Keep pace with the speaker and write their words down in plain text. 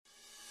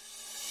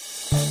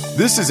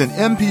This is an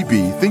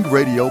MPB Think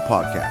Radio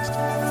podcast.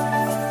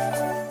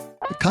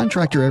 The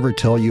contractor ever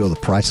tell you the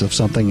price of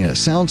something and it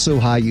sounds so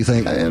high you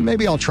think,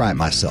 maybe I'll try it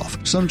myself.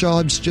 Some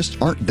jobs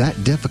just aren't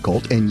that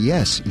difficult, and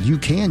yes, you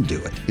can do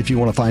it. If you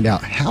want to find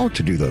out how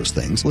to do those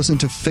things, listen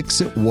to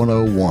Fix It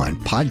 101,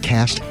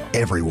 podcast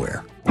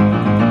everywhere.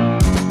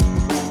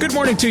 Good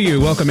morning to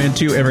you. Welcome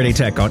into Everyday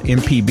Tech on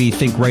MPB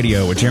Think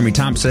Radio with Jeremy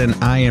Thompson.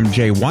 I am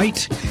Jay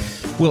White.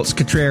 Wilts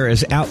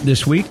Contreras is out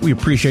this week. We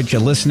appreciate you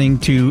listening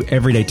to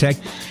Everyday Tech.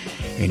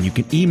 And you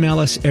can email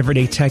us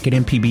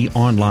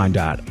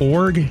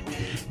everydaytech@mpbonline.org.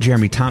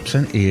 Jeremy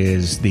Thompson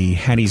is the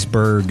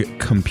Hattiesburg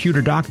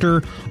computer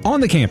doctor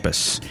on the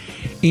campus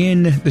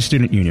in the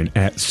student union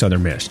at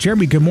Southern Miss.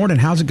 Jeremy, good morning.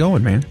 How's it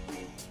going, man?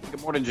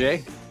 Good morning,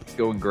 Jay. It's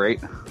going great.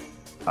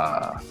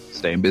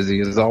 Staying busy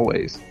as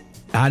always.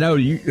 I know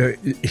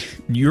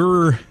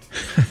your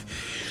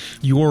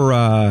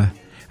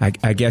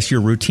I guess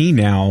your routine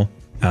now.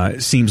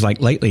 It seems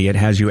like lately it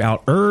has you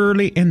out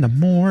early in the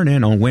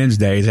morning on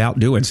Wednesdays out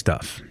doing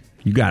stuff.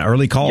 You got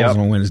early calls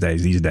on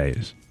Wednesdays these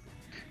days.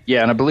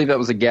 Yeah, and I believe that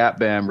was a Gap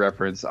Band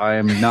reference. I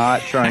am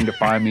not trying to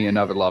find me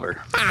another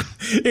lover.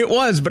 It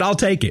was, but I'll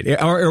take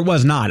it. Or it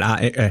was not.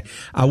 I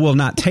will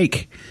not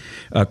take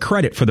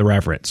credit for the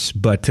reference,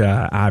 but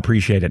I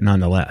appreciate it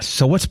nonetheless.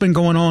 So what's been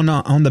going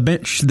on the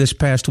bench this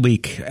past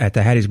week at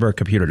the Hattiesburg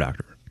Computer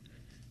Doctor?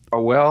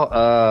 Oh,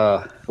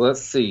 well,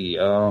 let's see.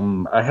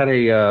 I had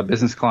a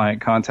business client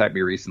contact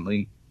me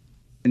recently,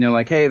 and they're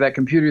like, hey, that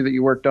computer that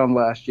you worked on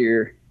last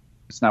year,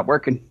 it's not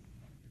working.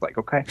 It's like,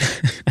 okay.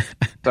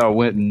 So I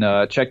went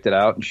and checked it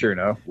out, and sure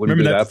enough,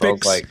 remember that fix? I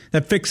was like,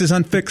 that fix is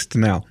unfixed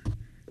now.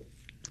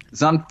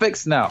 It's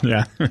unfixed now.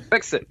 Yeah.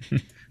 Fix it.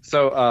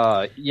 So,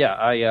 I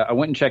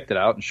went and checked it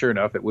out, and sure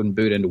enough, it wouldn't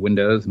boot into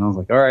Windows, and I was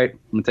like, all right, I'm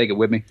going to take it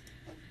with me.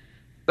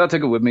 So I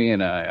took it with me,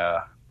 and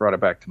I brought it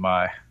back to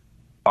my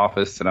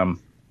office, and I'm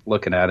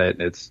looking at it,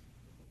 and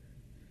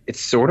it's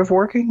sort of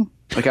working.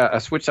 Like I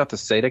switched out the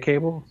SATA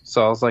cable,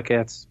 so I was like, yeah,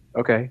 it's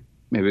okay.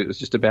 Maybe it was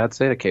just a bad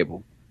SATA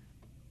cable,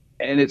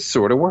 and it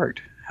sort of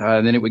worked.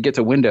 And then it would get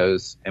to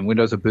Windows, and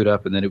Windows would boot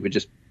up, and then it would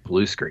just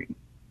blue screen,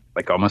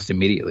 like almost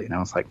immediately. And I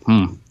was like,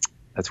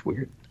 that's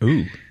weird.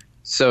 Ooh.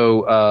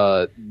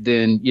 So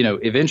then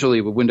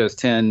eventually with Windows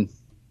 10,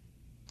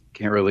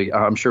 can't really.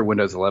 I'm sure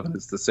Windows 11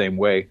 is the same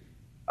way.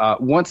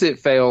 Once it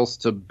fails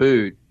to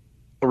boot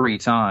 3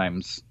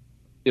 times.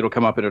 It'll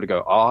come up and it'll go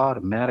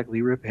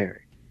automatically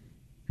repairing.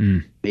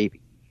 Maybe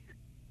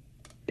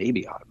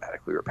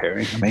automatically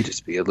repairing. It may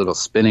just be a little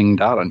spinning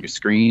dot on your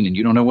screen and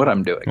you don't know what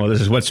I'm doing. Well, this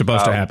is what's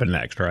supposed to happen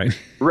next, right?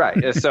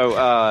 Right.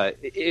 So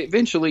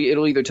eventually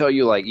it'll either tell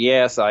you like,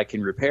 yes, I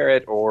can repair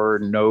it, or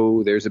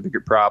no, there's a bigger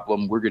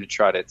problem. We're going to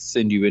try to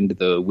send you into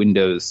the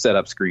Windows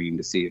setup screen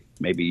to see if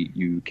maybe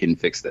you can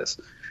fix this.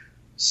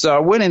 So I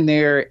went in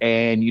there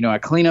and, I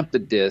clean up the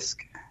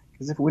disk.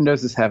 Because if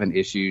Windows is having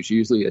issues,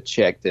 usually a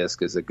check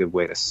disk is a good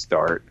way to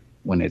start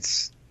when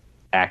it's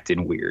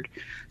acting weird.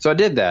 So I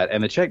did that,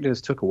 and the check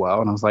disk took a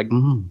while, and I was like,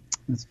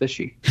 that's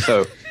fishy.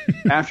 So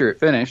after it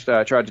finished,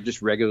 I tried to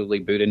just regularly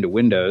boot into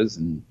Windows,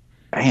 and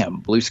bam,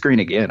 blue screen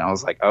again. I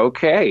was like,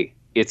 okay,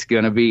 it's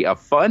going to be a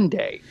fun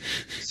day.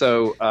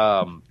 So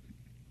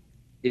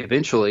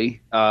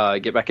eventually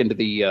get back into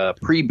the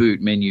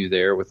pre-boot menu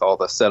there with all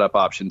the setup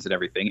options and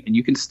everything, and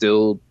you can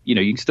still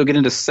get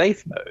into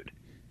safe mode.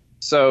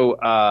 So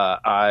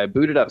I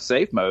booted up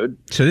safe mode.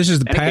 So this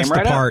is past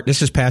the part.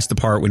 This is past the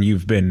part when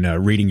you've been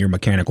reading your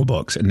mechanical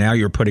books, and now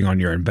you're putting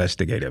on your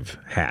investigative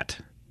hat.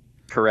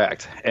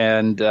 Correct.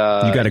 And you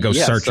got to go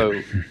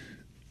searching.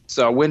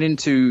 So I went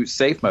into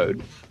safe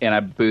mode and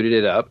I booted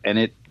it up, and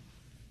it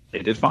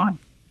did fine.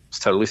 It's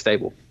totally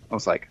stable. I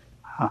was like,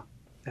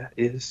 that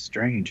is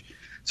strange.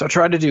 So I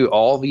tried to do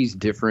all these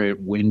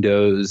different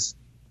Windows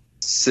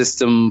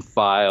system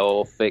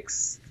file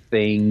fix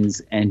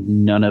things,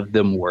 and none of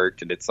them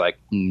worked. And it's like,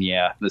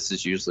 this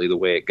is usually the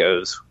way it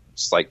goes.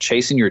 It's like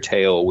chasing your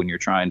tail when you're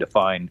trying to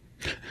find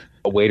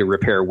a way to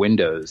repair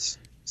Windows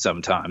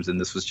sometimes, and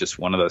this was just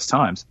one of those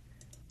times.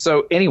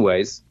 So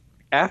anyways,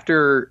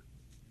 after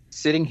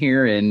sitting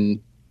here and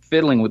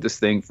fiddling with this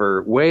thing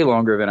for way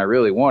longer than I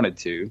really wanted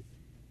to,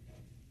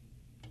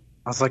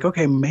 I was like,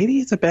 okay, maybe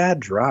it's a bad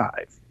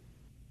drive.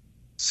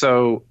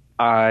 So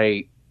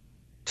I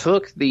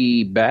took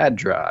the bad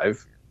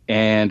drive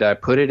and I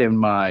put it in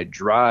my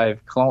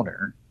drive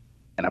cloner,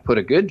 and I put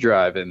a good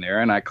drive in there,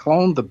 and I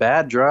cloned the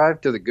bad drive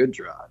to the good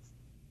drive.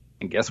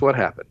 And guess what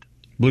happened?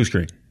 Blue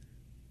screen.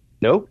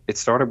 Nope. It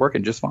started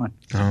working just fine.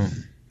 Oh,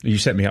 you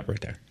set me up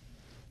right there.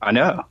 I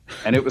know.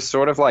 And it was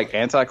sort of like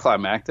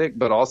anticlimactic,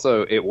 but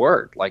also it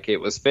worked. Like it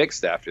was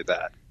fixed after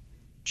that.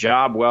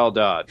 Job well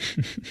done.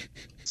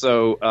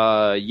 So,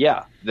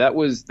 that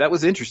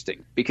was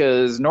interesting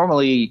because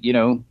normally,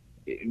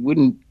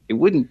 it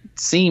wouldn't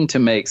seem to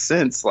make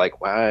sense. Like,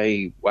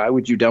 why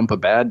would you dump a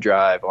bad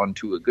drive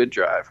onto a good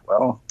drive?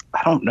 Well,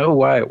 I don't know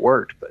why it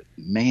worked, but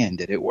man,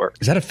 did it work.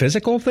 Is that a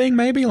physical thing,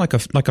 maybe? Like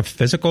a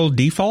physical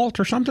default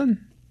or something?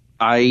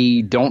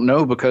 I don't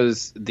know,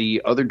 because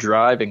the other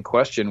drive in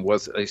question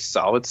was a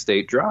solid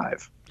state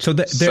drive. So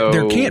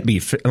there can't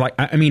be like,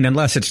 I mean,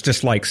 unless it's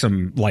just like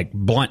some like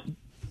blunt,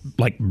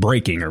 like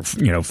breaking or,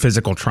 you know,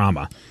 physical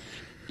trauma.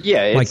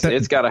 Yeah,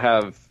 it's got to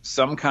have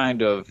some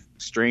kind of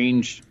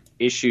strange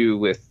issue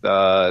with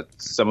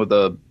some of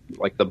the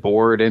like the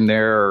board in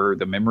there or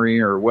the memory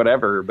or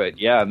whatever. But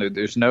yeah,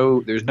 there's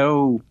no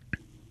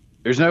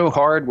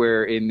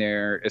hardware in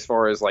there as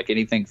far as like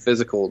anything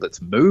physical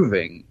that's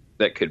moving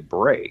that could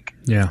break.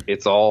 Yeah,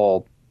 it's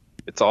all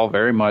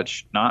very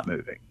much not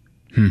moving.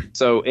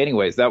 So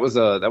anyways, that was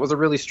a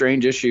really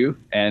strange issue,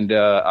 and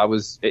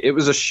it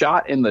was a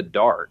shot in the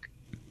dark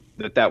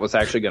that was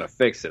actually going to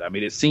fix it. I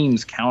mean, it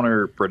seems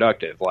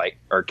counterproductive,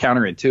 or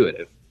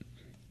counterintuitive,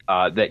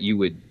 that you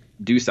would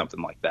do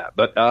something like that.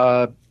 But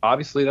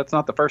obviously that's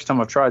not the first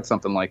time I've tried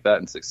something like that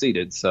and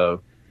succeeded.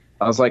 So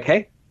I was like,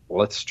 hey,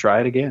 let's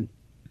try it again.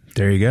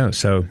 There you go.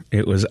 So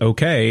it was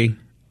okay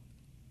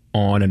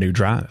on a new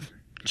drive.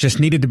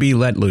 Just needed to be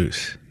let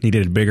loose.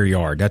 Needed a bigger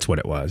yard. That's what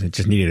it was. It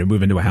just needed to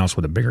move into a house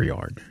with a bigger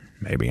yard.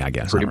 Maybe, I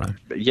guess. I don't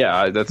know.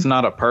 Yeah, that's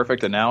not a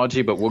perfect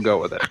analogy, but we'll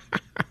go with it.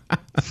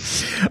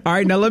 All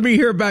right, now let me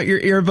hear about your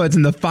earbuds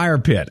in the fire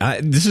pit.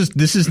 This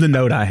is the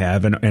note I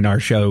have in our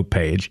show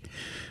page.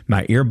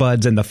 My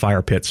earbuds in the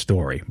fire pit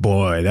story.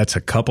 Boy, that's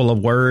a couple of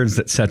words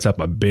that sets up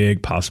a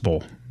big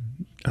possible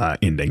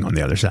ending on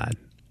the other side.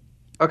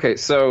 Okay,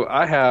 so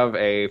I have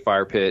a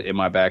fire pit in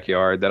my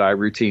backyard that I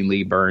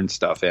routinely burn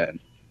stuff in.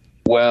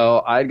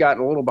 Well, I'd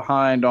gotten a little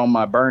behind on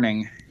my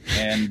burning,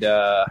 and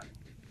I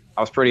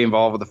was pretty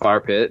involved with the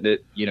fire pit.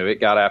 It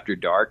got after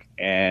dark,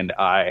 and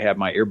I had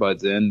my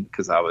earbuds in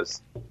because I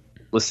was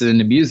listening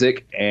to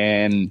music,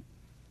 and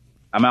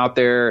I'm out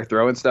there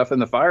throwing stuff in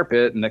the fire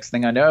pit, and next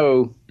thing I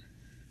know,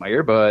 my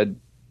earbud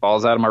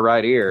falls out of my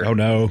right ear. Oh,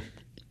 no.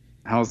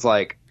 I was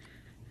like,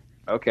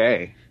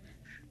 okay.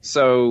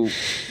 So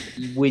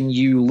when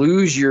you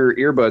lose your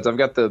earbuds, I've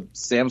got the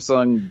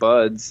Samsung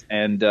Buds,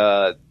 and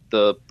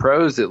the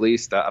Pros, at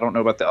least, I don't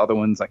know about the other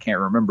ones, I can't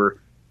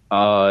remember.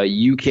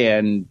 You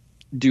can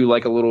do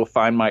like a little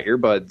Find My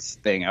Earbuds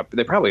thing.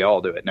 They probably all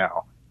do it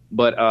now.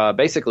 But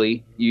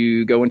basically,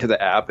 you go into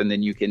the app and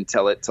then you can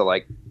tell it to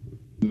like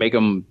make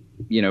them,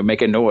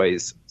 make a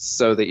noise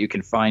so that you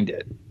can find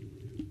it.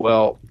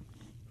 Well,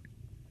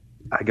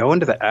 I go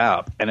into the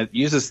app and it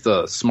uses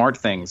the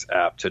SmartThings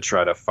app to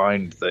try to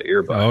find the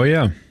earbud. Oh,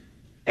 yeah.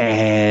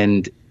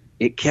 And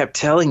it kept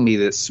telling me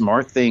that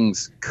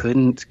SmartThings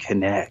couldn't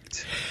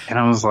connect. And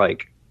I was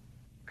like,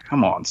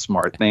 come on,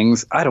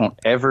 SmartThings. I don't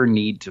ever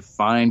need to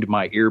find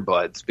my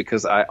earbuds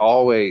because I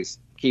always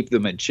keep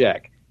them in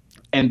check.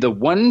 And the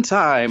one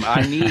time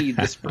I need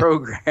this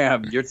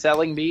program, you're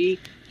telling me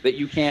that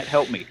you can't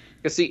help me.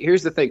 Because see,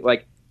 here's the thing.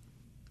 Like,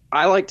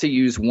 I like to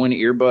use one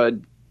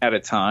earbud at a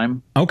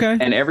time. Okay.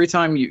 And every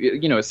time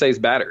it saves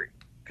battery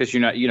because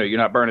you're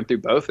not burning through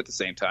both at the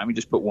same time. You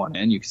just put one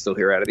in, you can still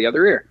hear out of the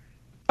other ear.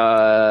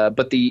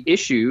 But the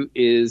issue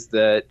is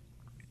that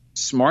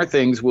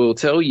SmartThings will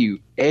tell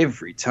you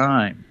every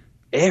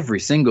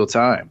single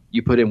time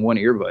you put in one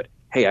earbud,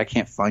 hey, I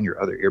can't find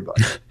your other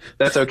earbud.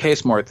 That's okay,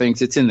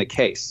 SmartThings. It's in the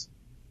case.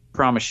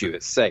 Promise you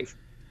it's safe.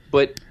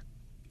 But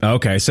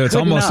okay, so it's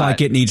almost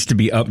like it needs to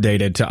be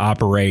updated to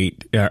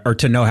operate or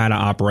to know how to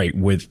operate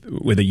with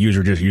a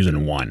user just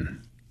using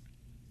one.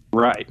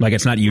 Right. Like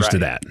it's not used to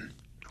that.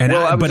 And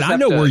I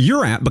know where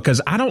you're at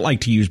because I don't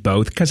like to use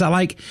both because I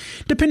like,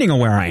 depending on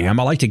where I am,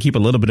 I like to keep a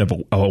little bit of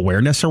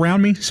awareness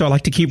around me. So I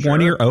like to keep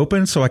one ear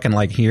open so I can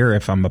like hear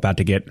if I'm about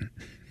to get,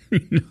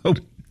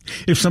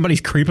 if somebody's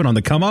creeping on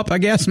the come up, I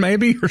guess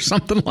maybe, or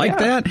something like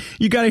that.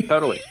 You got to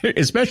totally,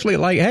 especially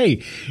like,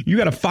 hey, you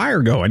got a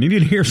fire going. You need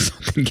to hear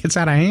something gets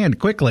out of hand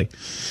quickly.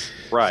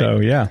 Right. So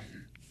yeah,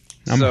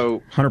 I'm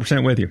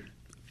 100% with you.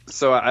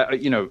 So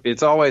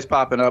it's always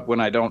popping up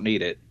when I don't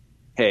need it.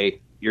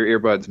 Hey, your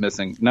earbud's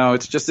missing. No,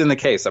 it's just in the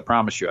case. I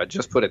promise you. I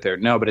just put it there.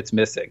 No, but it's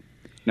missing.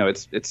 No,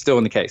 it's still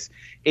in the case.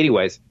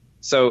 Anyways,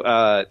 so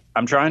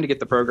I'm trying to get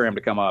the program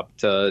to come up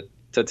to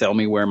tell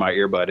me where my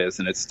earbud is,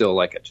 and it's still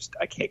like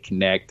I can't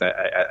connect.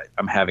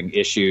 I'm having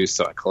issues,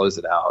 so I close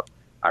it out.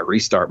 I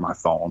restart my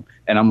phone,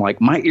 and I'm like,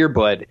 my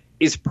earbud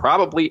is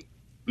probably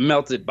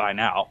melted by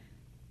now.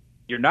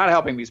 You're not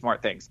helping me,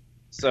 SmartThings.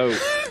 So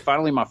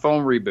finally, my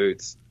phone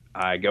reboots.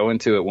 I go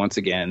into it once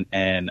again,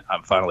 and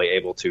I'm finally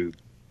able to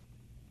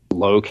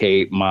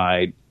locate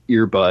my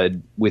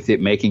earbud with it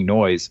making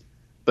noise.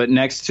 But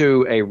next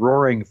to a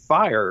roaring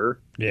fire,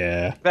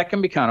 that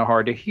can be kind of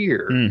hard to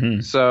hear.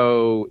 Mm-hmm.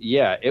 So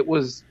yeah, it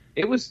was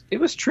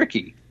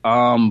tricky.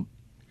 I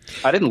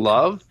didn't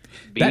love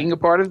being a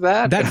part of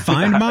that. That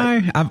Find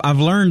My, I've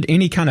learned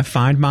any kind of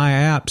Find My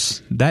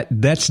apps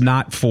that's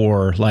not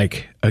for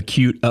like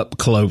acute up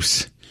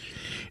close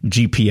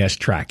GPS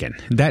tracking.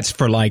 That's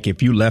for like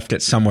if you left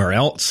it somewhere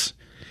else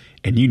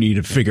and you need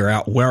to figure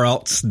out where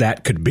else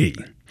that could be.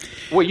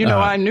 Well,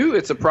 I knew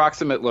its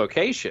approximate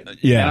location.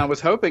 Yeah. And I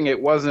was hoping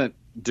it wasn't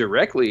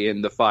directly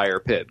in the fire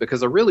pit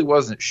because I really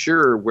wasn't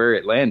sure where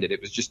it landed. It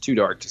was just too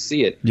dark to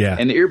see it. Yeah.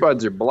 And the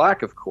earbuds are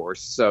black, of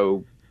course.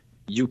 So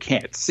you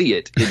can't see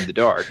it in the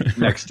dark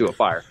next to a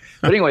fire.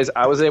 But anyways,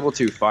 I was able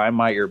to find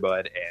my earbud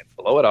and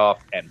blow it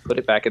off and put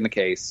it back in the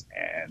case,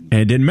 and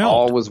it didn't melt.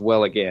 All was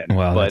well again.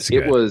 Well, but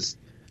it was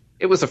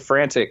a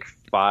frantic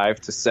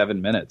 5 to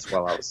 7 minutes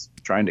while I was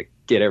trying to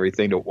get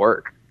everything to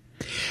work.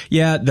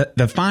 Yeah,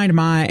 the Find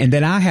My, and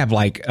then I have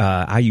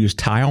I use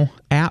Tile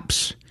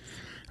apps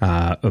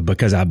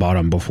because I bought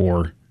them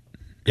before.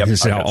 Yep,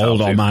 this is how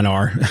old all mine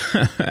are.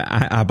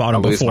 I bought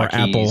them before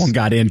Apple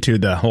got into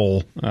the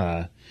whole,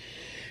 I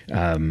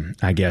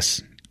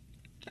guess,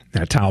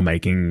 tile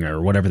making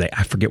or whatever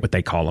I forget what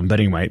they call them. But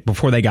anyway,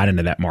 before they got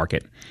into that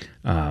market,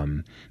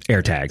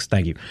 AirTags,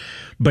 thank you.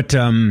 But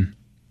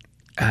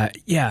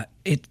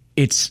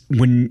it's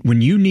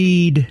when you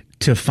need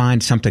to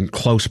find something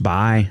close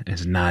by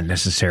is not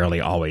necessarily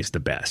always the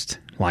best.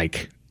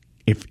 Like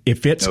if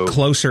it's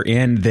closer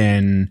in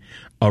than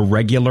a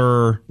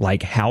regular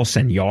like house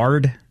and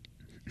yard,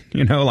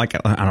 like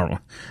I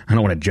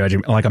don't want to judge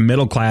him, like a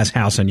middle class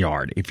house and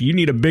yard. If you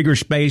need a bigger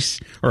space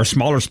or a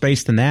smaller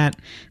space than that,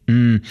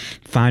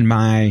 Find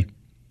My,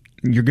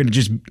 you're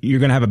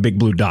gonna have a big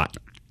blue dot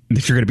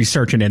that you're gonna be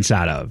searching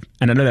inside of.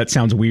 And I know that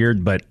sounds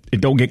weird, but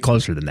it don't get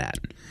closer than that.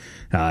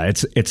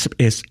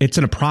 It's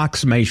an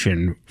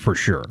approximation for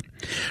sure.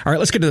 All right,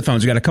 let's get to the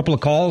phones. We got a couple of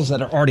calls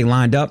that are already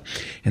lined up,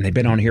 and they've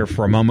been on here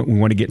for a moment. We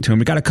want to get to them.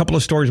 We got a couple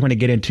of stories we want to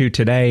get into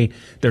today.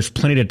 There's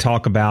plenty to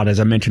talk about,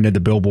 as I mentioned in the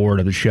billboard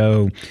of the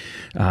show.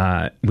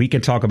 We can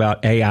talk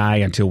about AI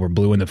until we're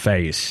blue in the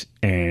face,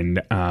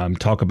 and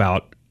talk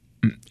about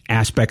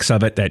aspects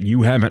of it that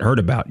you haven't heard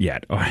about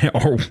yet,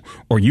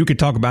 or you could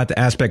talk about the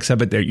aspects of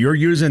it that you're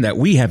using that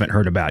we haven't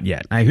heard about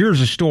yet. Now,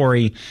 here's a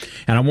story,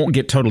 and I won't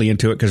get totally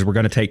into it because we're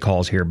going to take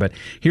calls here, but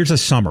here's a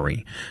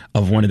summary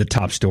of one of the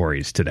top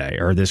stories today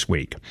or this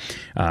week.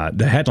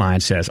 The headline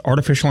says,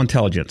 artificial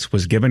intelligence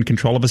was given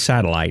control of a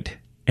satellite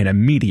and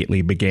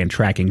immediately began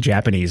tracking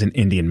Japanese and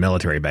Indian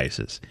military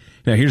bases.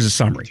 Now, here's a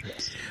summary.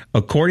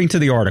 According to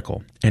the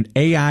article, an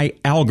AI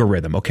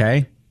algorithm,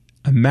 a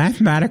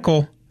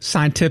mathematical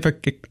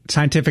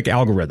scientific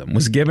algorithm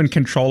was given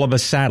control of a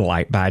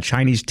satellite by a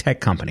Chinese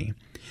tech company,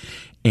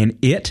 and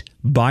it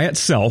by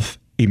itself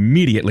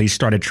immediately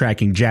started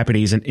tracking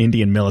Japanese and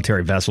Indian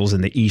military vessels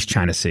in the East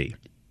China Sea.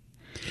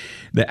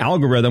 The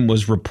algorithm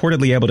was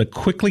reportedly able to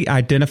quickly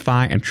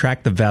identify and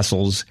track the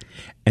vessels,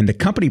 and the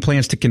company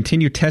plans to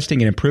continue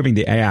testing and improving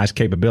the AI's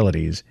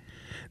capabilities.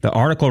 The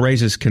article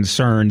raises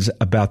concerns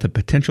about the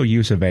potential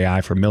use of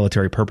AI for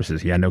military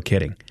purposes. Yeah, no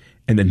kidding.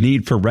 And the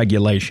need for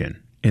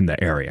regulation in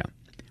the area.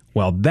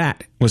 Well,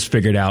 that was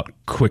figured out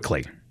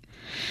quickly.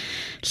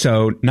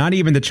 So not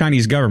even the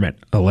Chinese government,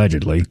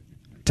 allegedly,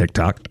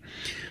 TikTok,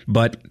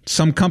 but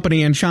some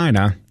company in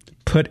China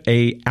put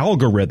a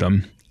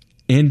algorithm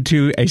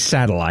into a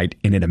satellite,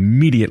 and it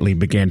immediately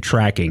began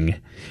tracking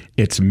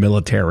its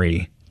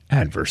military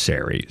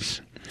adversaries.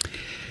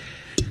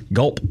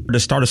 Gulp to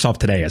start us off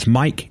today is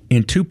Mike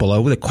in Tupelo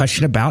with a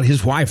question about his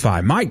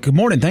Wi-Fi. Mike, good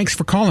morning. Thanks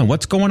for calling.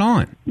 What's going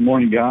on? Good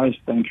morning, guys.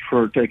 Thanks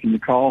for taking the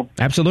call.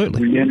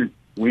 Absolutely.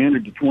 We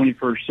entered the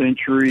 21st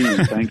century,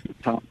 and thanks to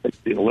Tom,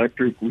 the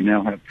electric, we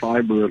now have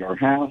fiber at our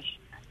house.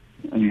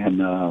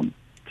 And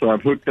so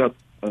I've hooked up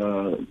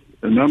a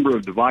number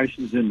of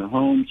devices in the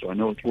home, so I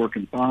know it's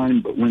working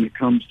fine. But when it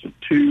comes to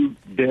 2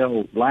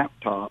 Dell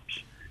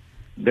laptops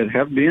that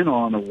have been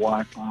on a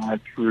Wi-Fi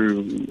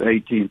through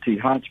AT&T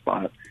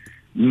hotspot,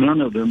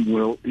 neither of them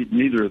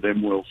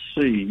will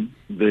see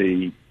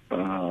the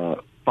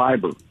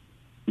fiber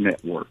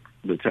network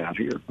that's out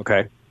here.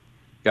 Okay,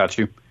 got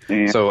you.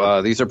 And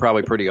so these are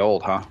probably pretty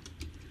old, huh?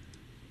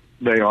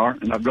 They are,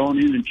 and I've gone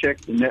in and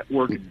checked the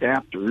network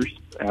adapters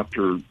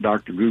after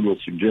Dr. Google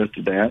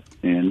suggested that,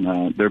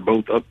 and they're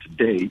both up to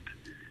date.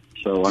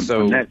 So I'm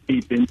that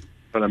deep in,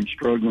 but I'm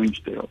struggling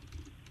still.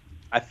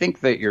 I think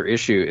that your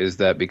issue is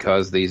that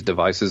because these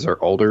devices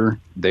are older,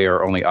 they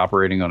are only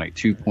operating on a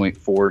 2.4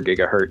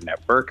 gigahertz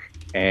network,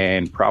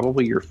 and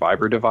probably your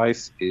fiber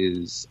device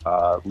is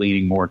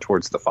leaning more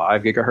towards the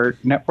 5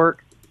 gigahertz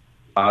network.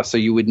 So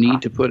you would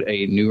need to put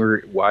a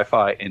newer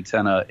Wi-Fi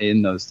antenna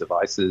in those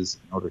devices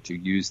in order to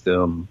use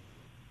them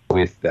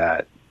with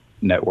that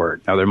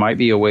network. Now, there might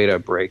be a way to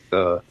break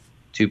the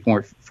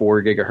 2.4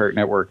 gigahertz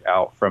network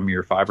out from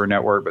your fiber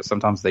network, but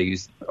sometimes a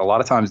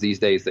lot of times these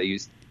days they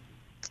use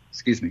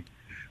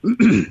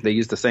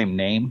the same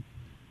name,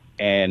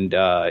 and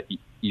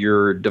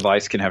your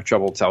device can have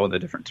trouble telling the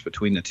difference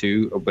between the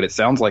two. But it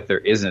sounds like there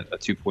isn't a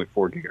 2.4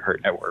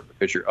 gigahertz network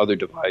because your other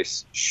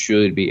device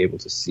should be able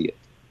to see it.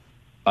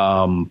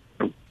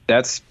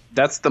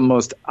 That's the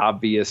most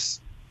obvious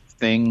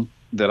thing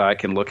that I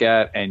can look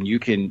at, and you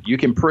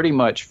can pretty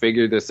much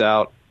figure this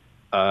out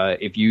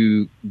if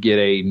you get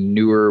a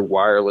newer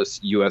wireless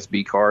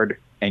USB card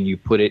and you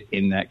put it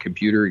in that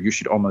computer. You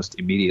should almost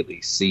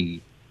immediately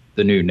see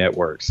the new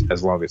networks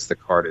as long as the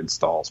card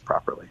installs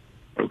properly.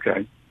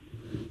 Okay.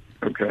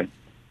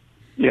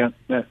 Yeah,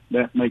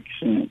 that makes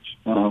sense.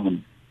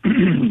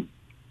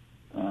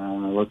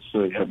 Let's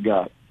see.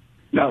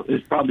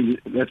 That's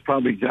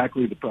probably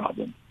exactly the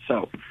problem.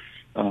 So,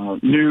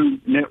 new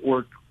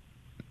network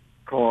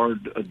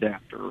card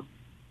adapter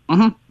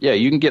Mm-hmm. Yeah,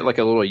 you can get like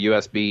a little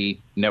USB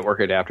network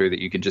adapter that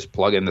you can just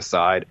plug in the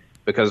side,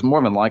 because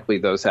more than likely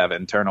those have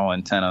internal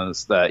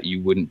antennas that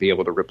you wouldn't be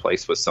able to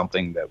replace with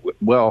something that would,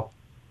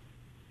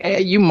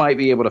 you might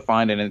be able to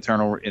find an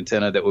internal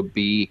antenna that would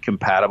be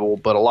compatible,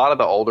 but a lot of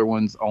the older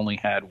ones only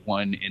had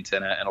one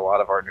antenna, and a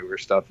lot of our newer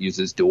stuff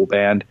uses dual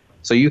band.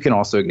 So you can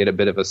also get a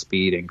bit of a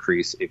speed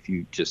increase if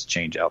you just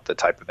change out the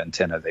type of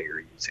antenna that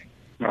you're using.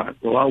 All right.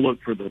 Well, I'll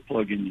look for the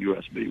plug-in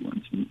USB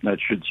ones, and that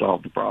should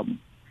solve the problem.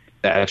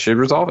 That should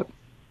resolve it.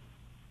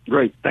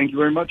 Great. Thank you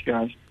very much,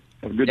 guys.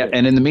 Have a good day.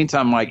 And in the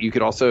meantime, Mike, you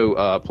could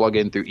also plug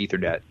in through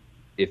Ethernet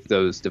if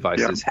those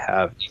devices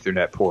have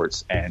Ethernet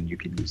ports, and you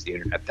can use the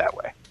internet that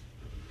way.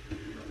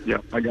 Yeah,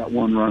 I got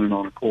one running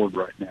on a cord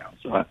right now,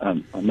 so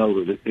I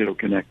know that it'll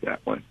connect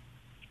that way.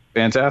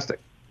 Fantastic.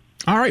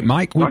 All right,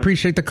 Mike, we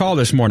appreciate the call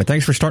this morning.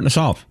 Thanks for starting us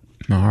off.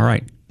 All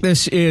right.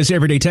 This is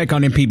Everyday Tech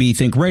on MPB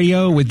Think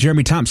Radio with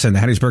Jeremy Thompson, the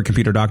Hattiesburg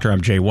Computer Doctor.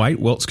 I'm Jay White.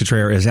 Wiltz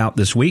Cottrell is out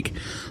this week.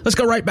 Let's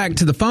go right back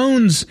to the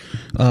phones.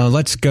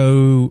 Let's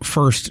go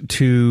first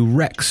to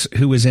Rex,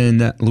 who is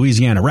in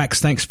Louisiana.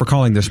 Rex, thanks for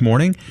calling this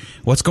morning.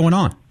 What's going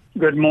on?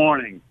 Good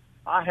morning.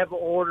 I have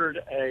ordered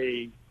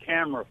a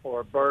camera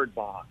for a bird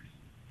box,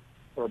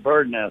 for a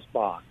bird nest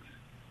box.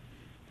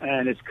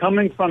 And it's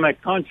coming from a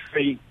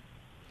country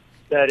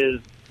that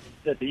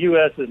the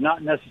U.S. is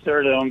not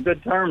necessarily on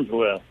good terms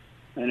with.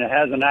 And it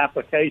has an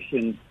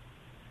application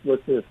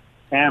with this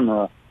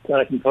camera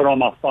that I can put on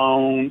my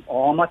phone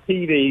or on my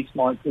TV,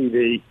 smart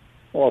TV,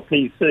 or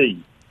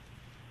PC.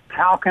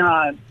 How can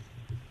I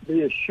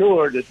be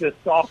assured that this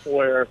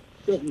software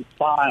doesn't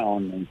spy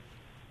on me?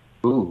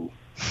 Ooh.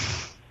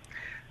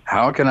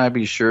 How can I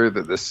be sure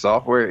that this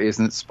software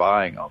isn't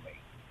spying on me?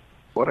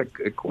 What a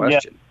good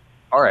question.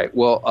 Yeah. All right.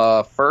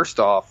 Well, first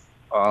off,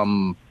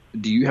 do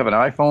you have an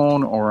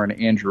iPhone or an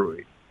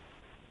Android?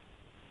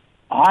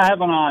 I have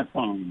an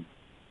iPhone.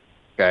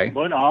 Okay.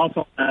 But I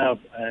also have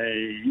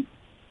a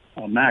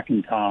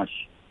Macintosh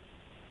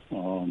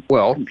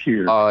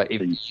computer.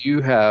 If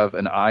you have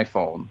an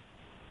iPhone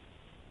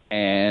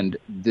and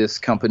this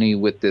company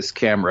with this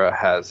camera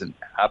has an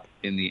app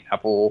in the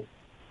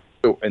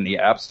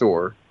App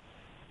Store,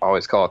 I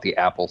always call it the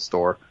Apple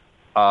Store,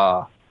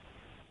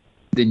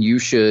 then you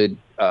should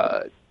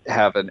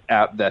have an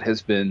app that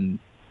has been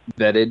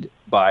vetted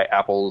by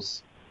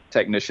Apple's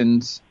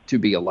technicians to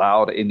be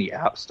allowed in the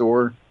App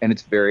Store, and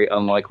it's very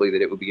unlikely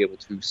that it would be able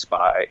to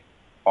spy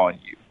on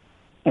you.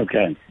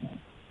 Okay.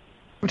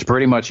 Which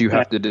pretty much you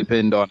have to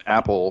depend on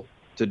Apple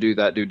to do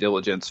that due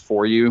diligence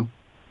for you,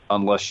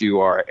 unless you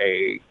are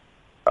a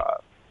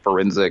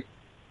forensic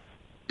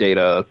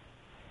data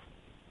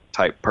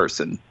type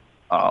person.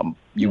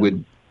 You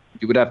would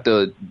have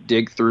to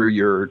dig through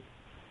your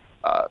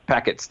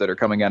packets that are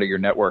coming out of your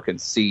network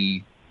and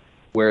see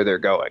where they're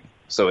going.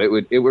 So it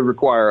would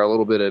require a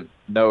little bit of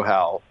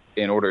know-how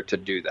in order to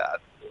do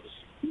that.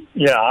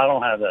 Yeah, I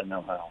don't have that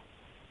know-how.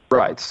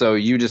 Right. So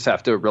you just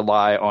have to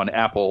rely on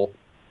Apple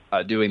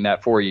doing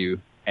that for you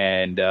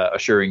and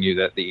assuring you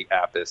that the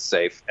app is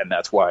safe, and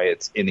that's why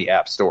it's in the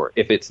App Store.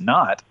 If it's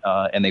not,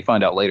 and they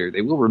find out later,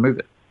 they will remove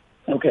it.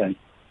 Okay.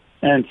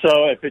 And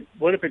so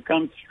what if it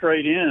comes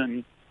straight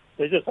in?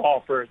 They just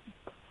offer it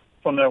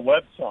from their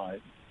website.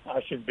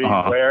 I should be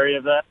wary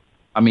of that?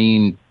 I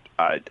mean,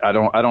 I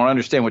don't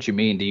understand what you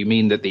mean. Do you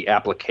mean that the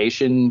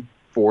application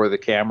for the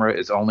camera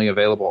is only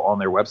available on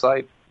their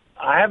website?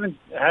 I haven't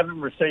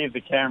received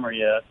the camera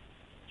yet,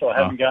 so I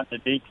haven't gotten the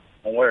details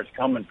on where it's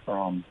coming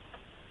from.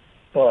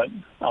 But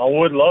I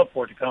would love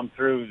for it to come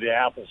through the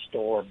Apple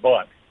Store.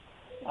 But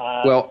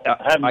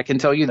I can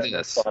tell you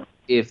this: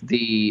 if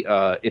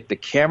the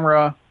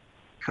camera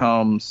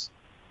comes,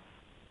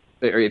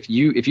 or if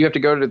you have to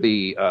go to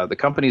the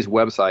company's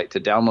website to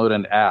download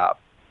an app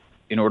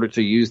in order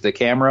to use the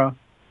camera,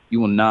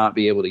 you will not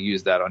be able to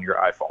use that on your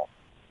iPhone.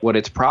 What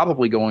it's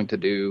probably going to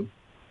do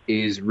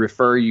is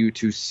refer you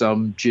to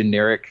some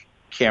generic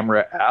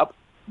camera app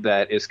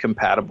that is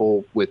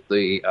compatible with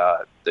the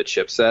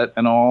chipset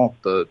and all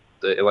the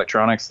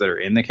electronics that are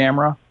in the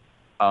camera.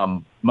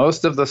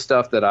 Most of the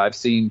stuff that I've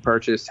seen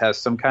purchased has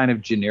some kind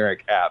of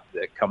generic app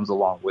that comes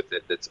along with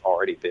it that's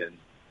already been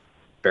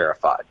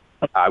verified.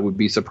 I would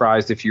be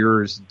surprised if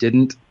yours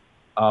didn't.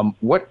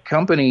 What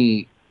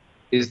company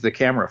is the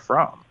camera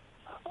from?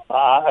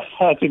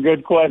 That's a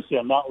good question.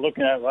 I'm not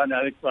looking at it right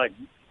now. It's like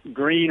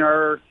Green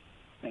Earth,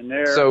 and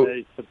they're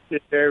a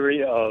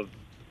subsidiary of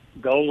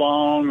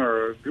Golong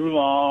or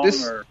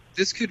Gulong.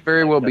 This could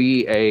very well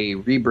be a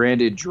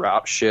rebranded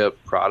dropship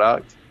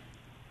product.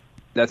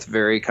 That's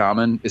very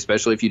common,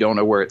 especially if you don't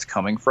know where it's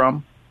coming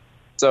from.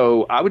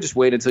 So I would just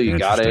wait until you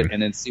got it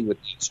and then see what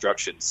the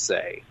instructions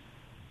say.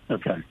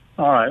 Okay.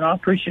 All right. I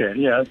appreciate it.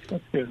 Yeah,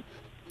 that's good.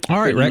 All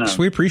right, Rex,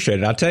 we appreciate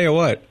it. I'll tell you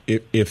what,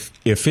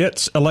 if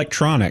it's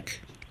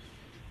electronic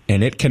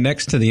and it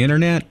connects to the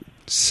internet,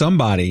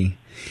 somebody...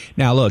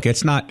 Now, look,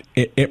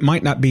 it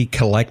might not be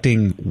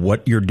collecting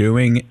what you're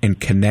doing and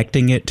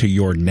connecting it to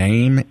your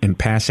name and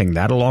passing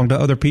that along to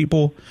other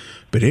people,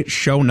 but it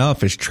sure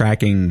enough is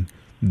tracking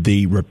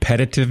the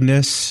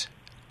repetitiveness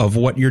of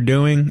what you're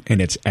doing,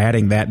 and it's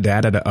adding that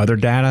data to other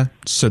data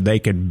so they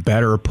can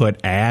better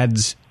put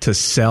ads to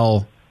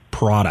sell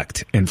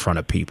product in front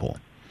of people.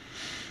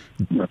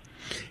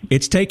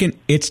 It's taken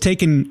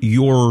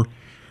your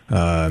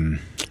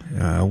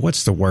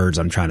what's the words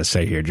I'm trying to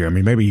say here,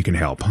 Jeremy? Maybe you can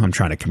help. I'm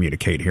trying to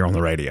communicate here on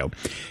the radio.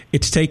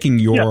 It's taking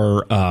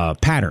your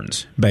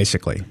patterns,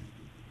 basically.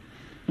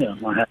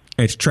 Yeah,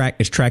 it's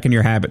tracking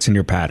your habits and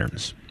your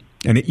patterns,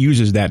 and it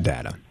uses that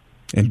data.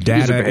 And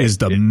data is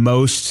the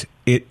most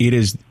it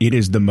is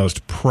the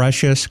most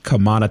precious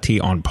commodity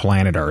on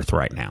planet Earth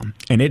right now,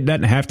 and it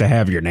doesn't have to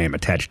have your name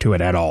attached to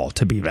it at all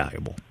to be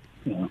valuable.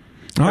 Yeah.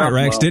 All right,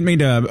 Rex. Didn't mean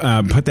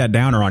to put that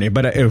downer on you,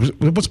 but it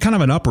was kind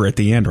of an upper at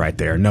the end right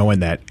there, knowing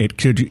that it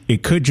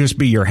could just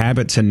be your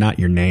habits and not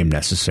your name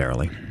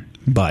necessarily,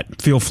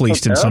 but feel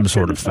fleeced in some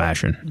sort of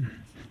fashion.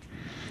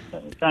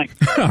 Thanks.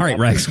 All right,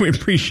 Rex. We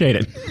appreciate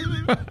it.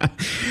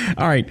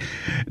 All right,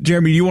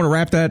 Jeremy, you want to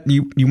wrap that?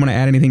 You want to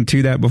add anything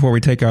to that before we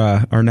take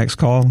our next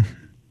call?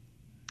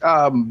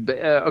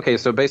 Okay,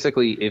 so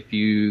basically, if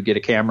you get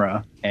a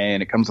camera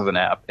and it comes with an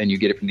app and you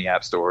get it from the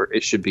App Store,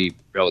 it should be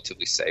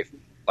relatively safe.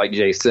 Like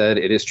Jay said,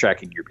 it is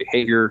tracking your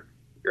behavior,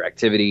 your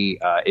activity.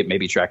 It may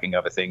be tracking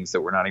other things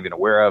that we're not even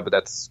aware of, but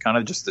that's kind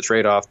of just the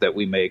trade-off that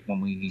we make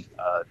when we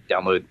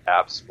download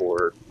apps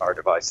for our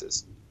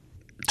devices.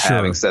 Sure.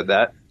 Having said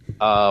that,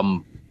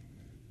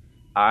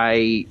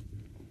 I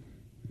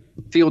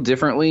feel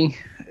differently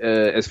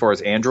as far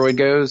as Android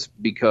goes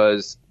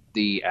because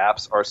the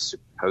apps are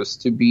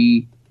supposed to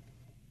be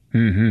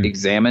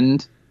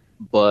examined,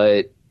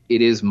 but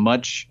it is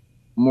much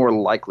more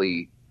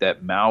likely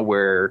that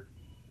malware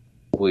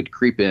would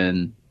creep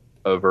in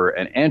over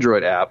an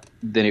Android app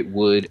than it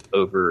would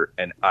over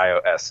an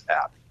iOS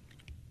app.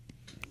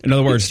 In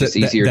other words, it's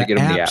easier to get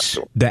them in the App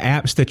Store. The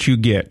apps that you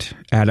get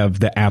out of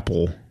the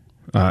Apple,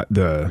 out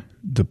of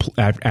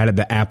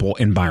the Apple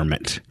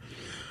environment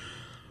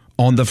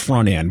on the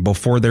front end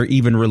before they're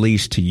even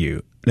released to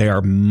you, they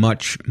are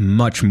much,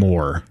 much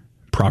more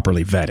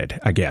properly vetted,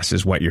 I guess,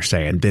 is what you're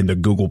saying, than the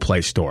Google Play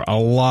Store. A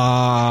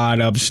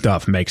lot of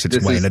stuff makes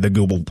its way into the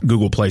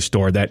Google Play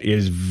Store that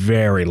is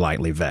very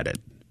lightly vetted.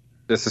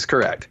 This is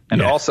correct.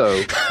 And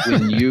also,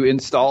 when you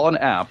install an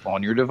app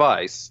on your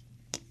device,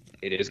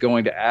 it is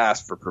going to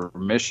ask for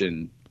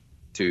permission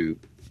to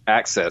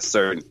access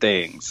certain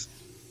things: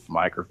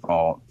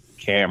 microphone,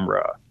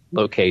 camera,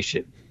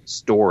 location,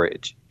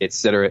 storage,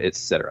 etc.,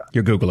 etc.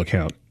 Your Google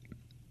account.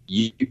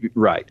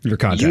 Right. Your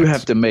contacts. You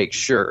have to make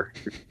sure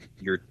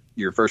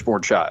your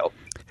firstborn child.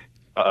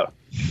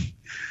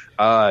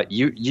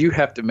 You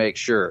have to make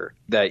sure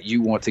that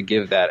you want to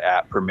give that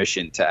app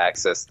permission to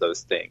access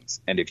those things.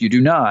 And if you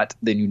do not,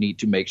 then you need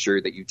to make sure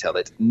that you tell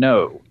it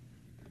no.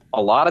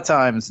 A lot of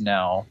times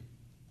now,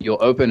 you'll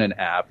open an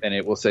app and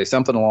it will say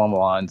something along the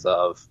lines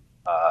of,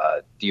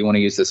 do you want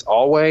to use this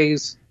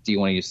always? Do you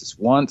want to use this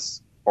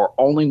once? Or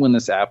only when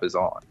this app is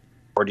on?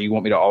 Or do you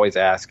want me to always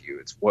ask you?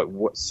 It's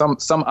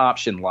some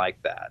option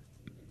like that.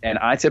 And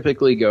I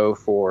typically go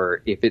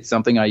for, if it's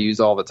something I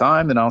use all the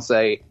time, then I'll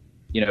say,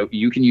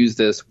 you can use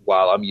this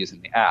while I'm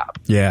using the app.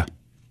 Yeah.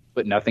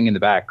 But nothing in the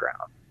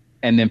background.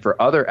 And then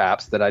for other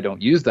apps that I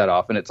don't use that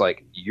often, it's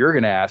like, you're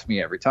going to ask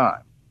me every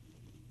time.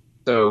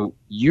 So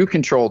you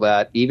control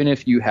that, even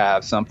if you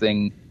have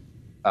something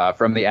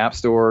from the App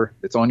Store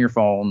that's on your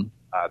phone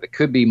that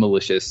could be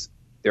malicious.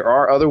 There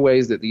are other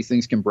ways that these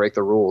things can break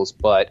the rules,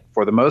 but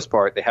for the most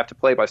part, they have to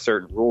play by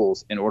certain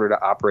rules in order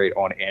to operate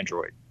on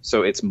Android.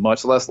 So it's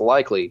much less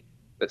likely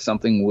that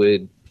something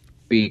would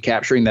be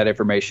capturing that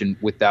information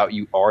without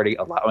you already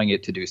allowing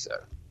it to do so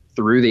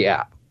through the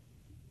app.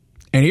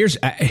 And here's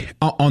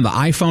on the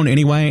iPhone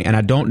anyway, and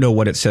I don't know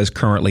what it says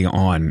currently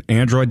on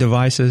Android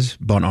devices,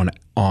 but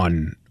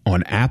on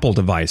Apple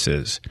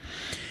devices,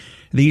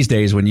 these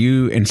days when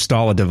you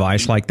install a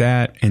device like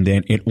that and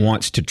then it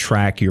wants to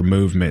track your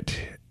movement,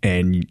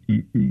 and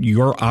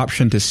your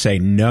option to say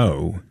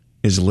no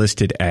is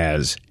listed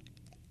as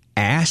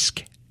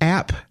ask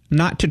app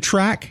not to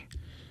track.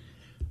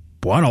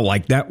 Boy, I don't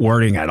like that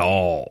wording at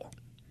all.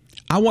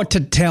 I want to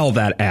tell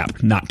that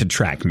app not to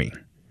track me.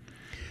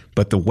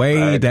 But the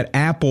way that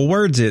Apple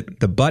words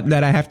it, the button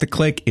that I have to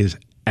click is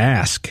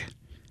ask.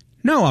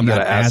 No, I'm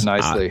not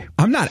asking.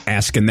 I'm not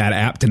asking that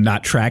app to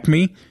not track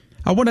me.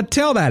 I want to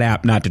tell that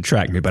app not to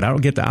track me, but I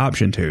don't get the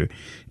option to.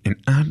 And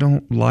I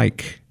don't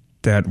like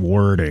that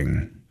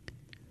wording.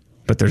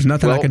 But there's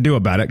nothing I can do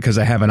about it because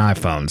I have an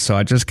iPhone, so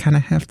I just kind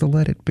of have to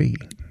let it be.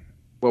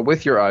 Well,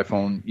 with your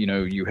iPhone,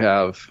 you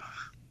have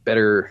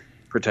better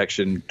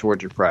protection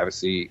towards your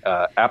privacy.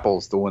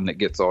 Apple's the one that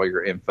gets all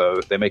your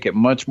info. They make it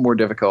much more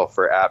difficult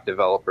for app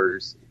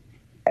developers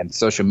and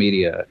social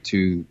media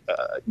to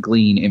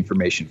glean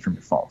information from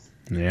your phone.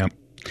 Yeah.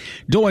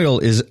 Doyle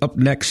is up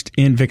next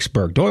in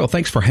Vicksburg. Doyle,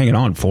 thanks for hanging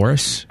on for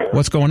us.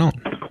 What's going on?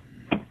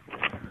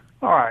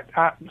 All right.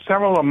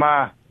 Several of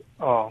my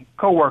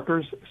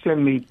coworkers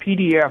send me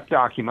PDF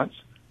documents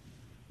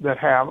that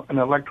have an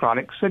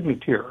electronic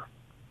signature.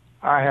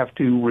 I have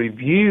to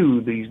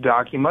review these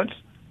documents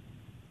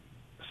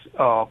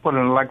put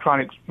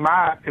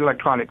my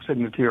electronic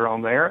signature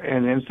on there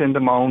and then send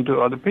them on to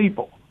other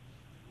people.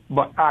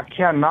 But I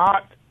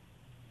cannot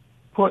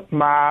put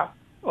my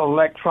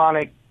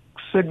electronic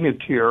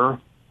signature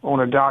on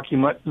a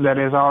document that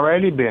has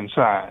already been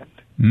signed.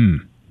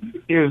 Mm.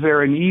 Is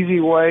there an easy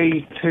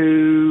way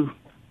to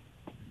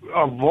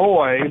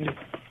avoid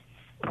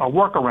a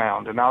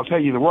workaround? And I'll tell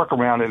you the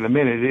workaround in a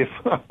minute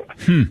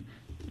if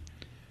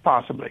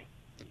possibly.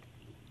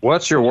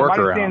 What's your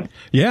workaround?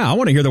 Yeah, I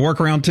want to hear the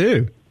workaround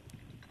too.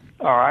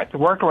 All right, the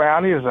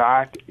workaround is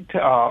I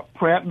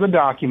print the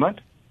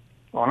document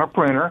on a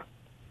printer.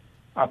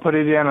 I put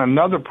it in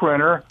another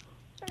printer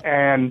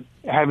and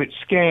have it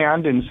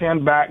scanned and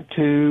send back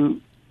to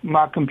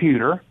my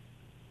computer.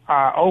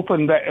 I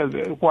open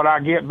what I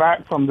get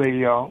back from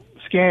the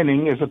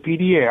scanning is a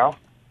PDF,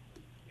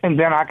 and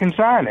then I can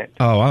sign it.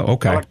 Oh,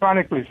 okay.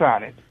 Electronically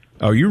sign it.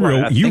 Oh, you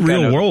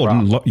real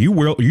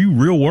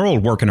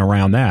world working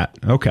around that.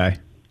 Okay.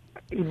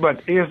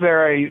 But is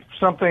there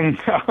something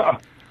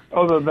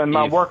other than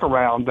my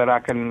workaround that I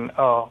can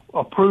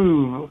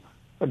approve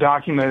a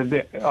document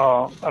that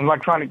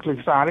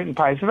electronically sign it and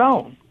pass it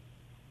on?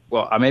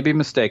 Well, I may be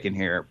mistaken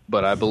here,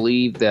 but I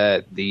believe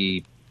that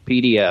the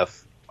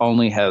PDF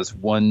only has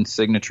one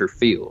signature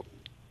field.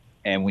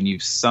 And when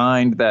you've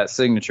signed that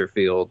signature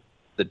field,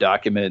 the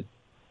document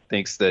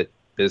thinks that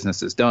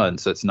business is done,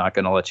 so it's not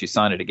going to let you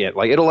sign it again.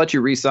 Like, it'll let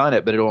you re-sign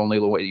it, but it'll only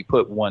let you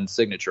put one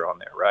signature on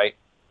there, right?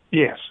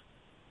 Yes.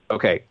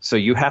 Okay, so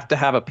you have to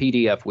have a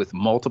PDF with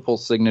multiple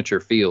signature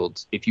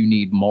fields if you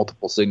need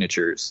multiple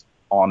signatures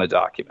on a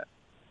document.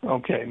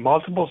 Okay,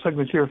 multiple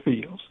signature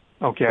fields.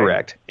 Okay.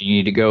 Correct. You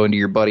need to go into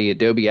your buddy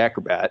Adobe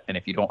Acrobat, and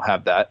if you don't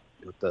have that,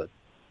 you have to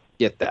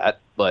get that.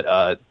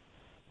 But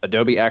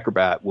Adobe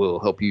Acrobat will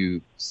help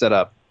you set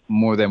up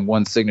more than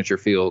one signature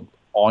field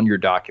on your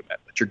document.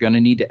 But you're going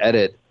to need to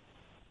edit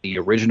the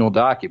original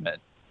document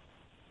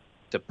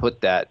to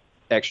put that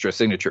extra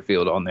signature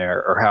field on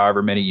there, or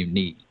however many you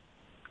need.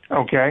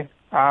 Okay,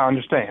 I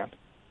understand.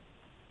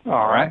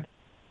 All right.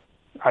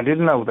 I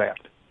didn't know that.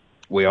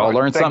 We all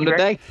learned something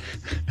today.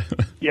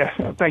 Yes,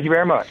 thank you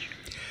very much.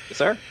 Yes,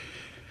 sir.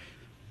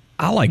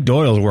 I like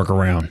Doyle's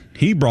workaround.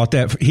 He brought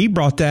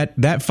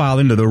that file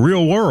into the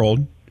real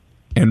world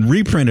and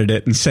reprinted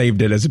it and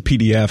saved it as a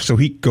PDF so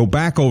he could go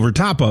back over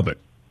top of it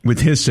with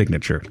his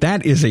signature.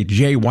 That is a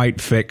Jay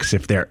White fix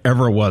if there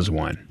ever was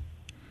one.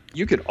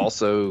 You could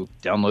also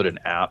download an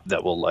app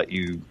that will let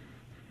you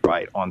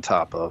write on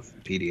top of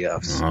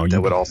PDFs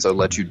that would also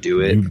let you do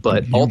it.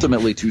 But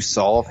ultimately, to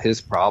solve his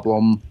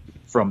problem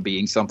from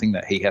being something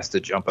that he has to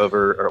jump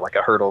over, or like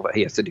a hurdle that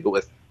he has to deal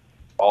with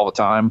all the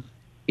time,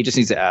 he just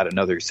needs to add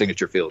another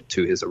signature field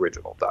to his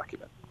original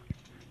document.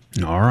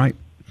 All right.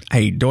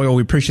 Hey, Doyle,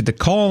 we appreciate the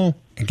call,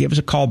 and give us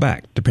a call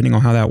back, depending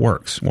on how that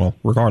works. Well,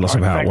 regardless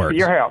of how it works.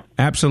 Thanks for your help.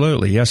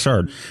 Absolutely. Yes,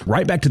 sir.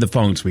 Right back to the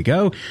phones we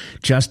go.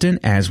 Justin,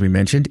 as we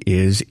mentioned,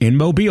 is in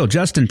Mobile.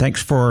 Justin,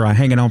 thanks for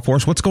hanging on for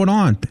us. What's going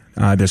on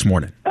this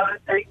morning?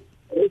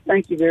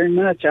 Thank you very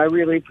much. I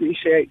really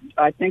appreciate it.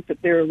 I think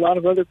that there are a lot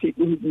of other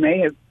people who may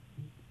have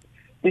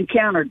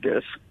encountered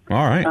this.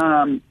 All right.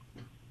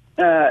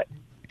 A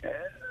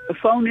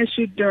phone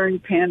issued during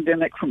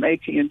pandemic from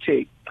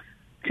AT&T.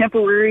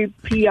 Temporary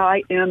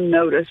PIN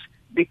notice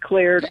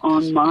declared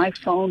on my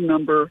phone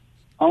number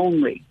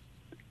only.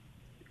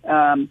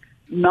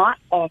 Not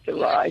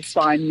authorized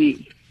by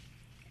me.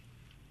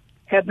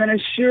 Have been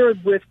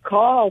assured with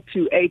call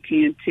to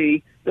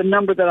AT&T, the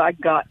number that I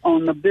got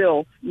on the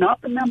bill,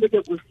 not the number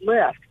that was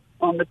left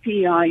on the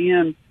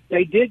PIN.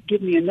 They did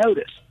give me a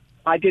notice.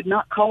 I did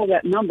not call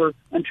that number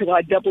until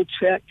I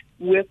double-checked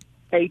with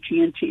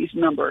AT&T's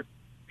number.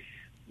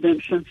 Then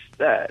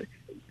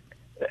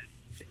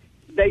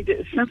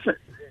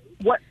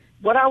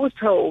what I was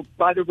told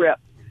by the rep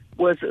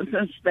was that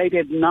since they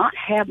did not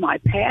have my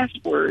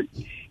password,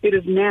 it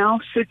is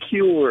now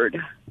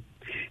secured.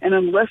 And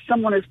unless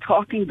someone is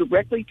talking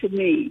directly to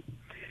me,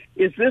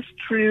 is this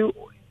true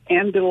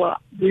and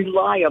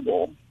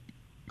reliable?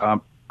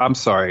 I'm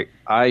sorry.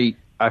 I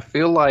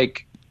feel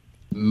like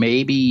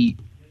maybe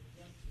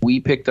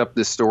we picked up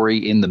this story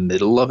in the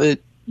middle of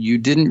it. You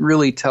didn't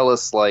really tell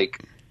us,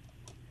 like,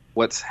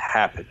 what's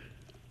happened.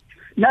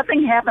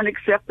 Nothing happened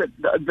except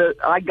that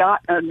I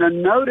got a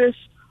notice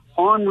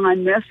on my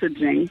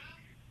messaging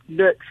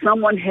that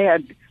someone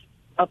had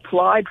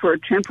applied for a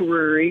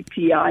temporary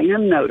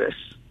PIN notice.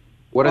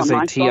 What is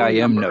a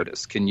TIM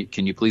notice? Can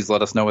you please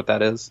let us know what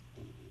that is?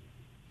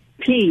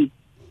 PIN.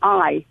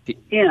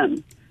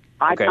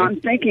 Okay. I'm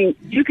thinking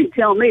you can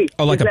tell me.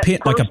 Oh, like a pin,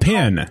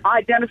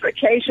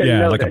 identification. Yeah,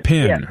 notice. like a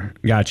pin. Yes.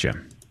 Gotcha.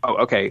 Oh,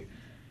 okay.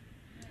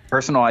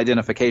 Personal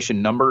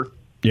identification number.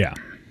 Yeah.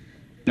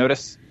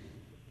 Notice.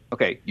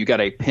 Okay, you got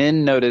a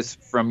PIN notice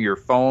from your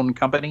phone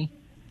company.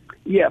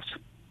 Yes.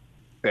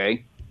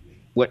 Okay.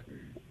 What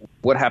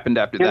happened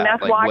after that? And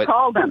that's why I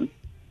called them.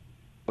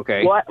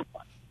 Okay.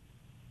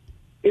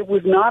 It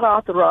was not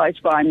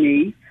authorized by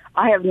me.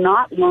 I have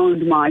not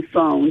loaned my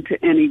phone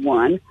to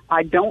anyone.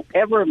 I don't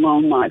ever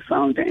loan my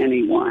phone to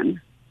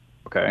anyone.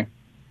 Okay.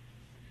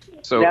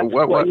 So that's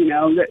what?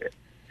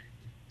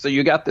 So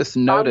you got this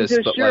notice,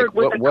 but like,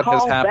 what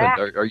has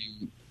happened?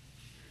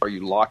 Are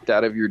you locked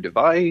out of your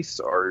device,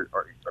 or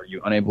are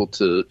you unable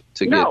to get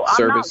service? No,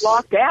 I'm not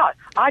locked out.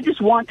 I just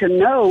want to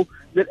know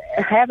that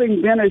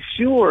having been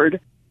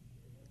assured.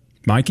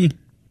 Mikey?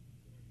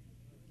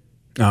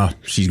 Oh,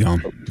 she's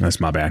gone. That's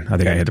my bad. I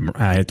think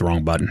I hit the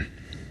wrong button.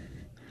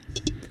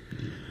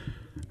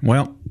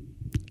 Well,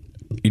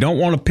 you don't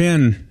want a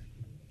PIN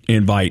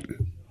invite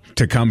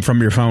to come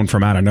from your phone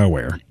from out of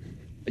nowhere.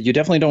 You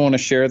definitely don't want to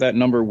share that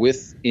number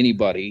with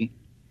anybody,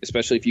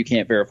 especially if you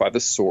can't verify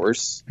the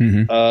source.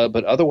 Mm-hmm.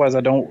 But otherwise,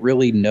 I don't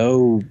really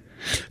know.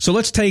 So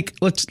let's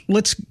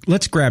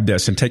grab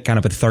this and take kind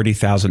of a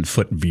 30,000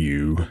 foot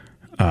view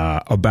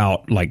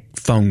about like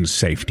phone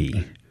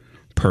safety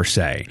per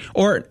se,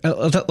 or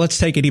let's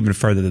take it even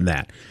further than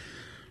that.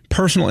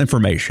 Personal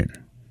information.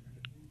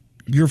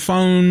 Your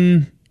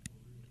phone.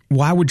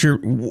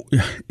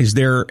 Is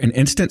there an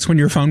instance when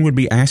your phone would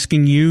be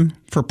asking you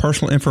for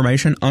personal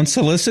information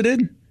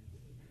unsolicited?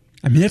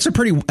 I mean, that's a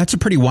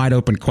pretty wide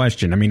open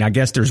question. I mean, I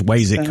guess there's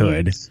ways it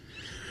could.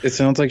 It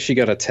sounds like she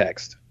got a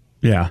text.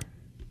 Yeah.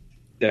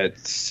 That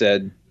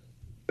said,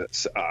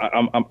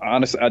 I'm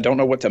honest. I don't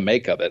know what to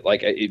make of it.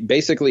 Like,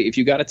 basically, if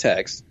you got a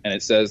text and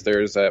it says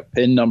there's a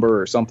PIN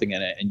number or something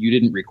in it and you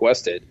didn't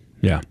request it,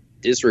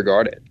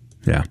 disregard it.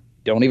 Yeah.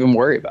 Don't even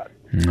worry about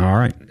it. All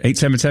right.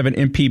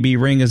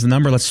 877-MPB-RING is the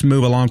number. Let's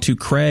move along to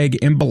Craig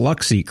in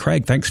Biloxi.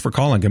 Craig, thanks for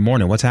calling. Good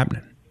morning. What's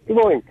happening? Good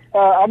morning.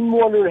 I'm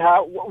wondering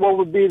what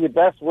would be the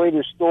best way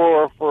to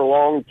store for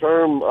long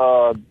term,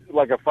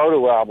 like a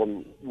photo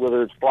album,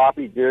 whether it's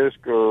floppy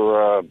disk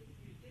or an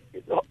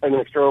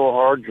external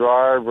hard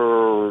drive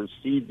or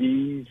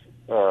CDs.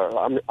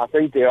 I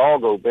think they all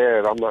go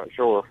bad. I'm not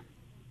sure.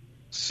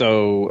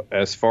 So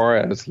as far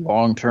as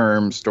long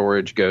term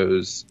storage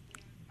goes,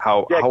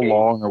 how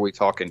long are we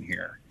talking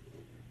here?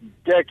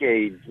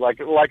 Decades, like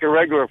a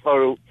regular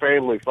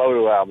family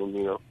photo album,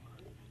 you know.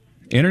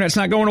 Internet's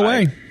not going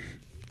away.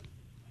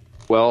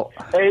 Well,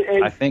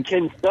 and I think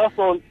can stuff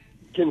on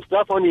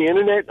the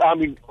internet, I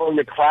mean, on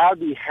the cloud,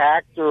 be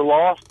hacked or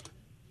lost?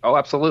 Oh,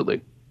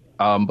 absolutely.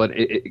 But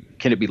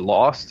can it be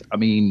lost? I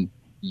mean,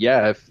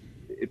 yeah.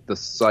 If the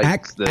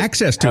sites that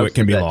access to it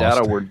can be lost,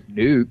 data were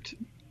nuked,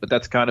 but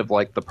that's kind of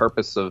like the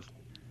purpose of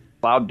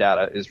cloud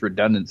data is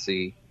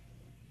redundancy.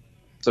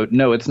 So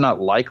no, it's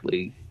not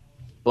likely.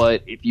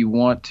 But if you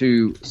want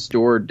to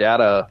store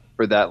data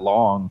for that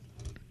long,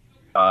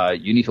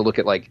 you need to look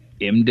at like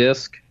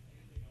MDisk.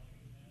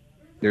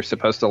 They're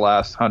supposed to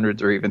last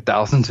hundreds or even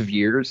thousands of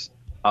years.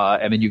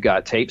 And then you've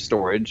got tape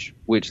storage,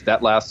 which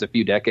that lasts a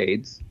few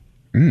decades.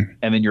 And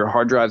then your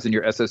hard drives and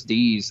your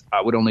SSDs,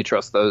 I would only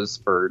trust those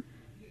for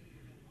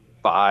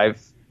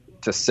 5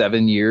 to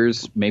 7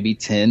 years, maybe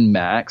 10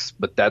 max.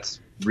 But that's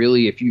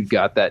really if you've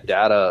got that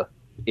data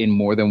in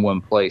more than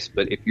one place.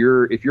 But if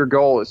your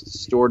goal is to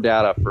store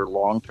data for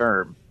long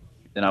term,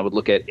 then I would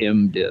look at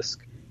MDisk.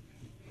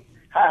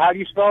 How do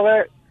you spell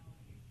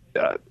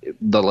that?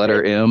 The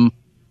letter M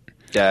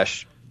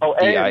dash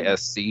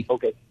DISC.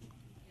 Okay.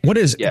 What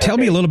is? Tell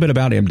me a little bit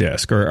about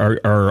MDisk,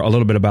 or a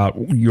little bit about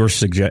your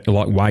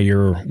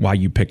why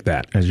you picked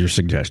that as your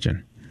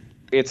suggestion.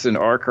 It's an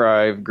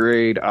archive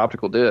grade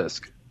optical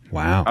disk.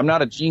 Wow. I'm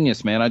not a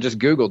genius, man. I just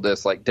Googled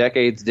this, like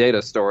decades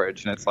data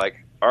storage, and it's like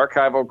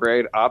archival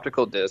grade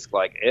optical disk,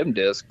 like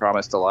MDisk,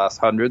 promised to last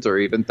hundreds or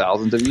even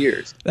thousands of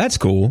years. That's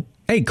cool.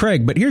 Hey,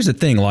 Craig, but here's the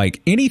thing,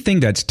 like anything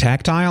that's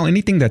tactile,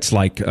 anything that's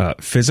like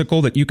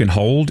physical that you can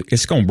hold,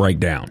 it's going to break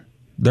down.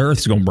 The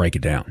Earth's going to break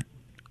it down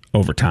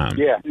over time.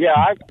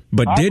 Yeah.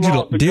 But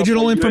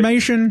digital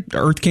information, the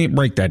Earth can't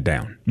break that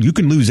down. You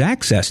can lose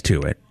access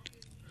to it,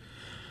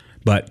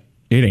 but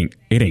it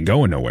ain't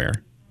going nowhere.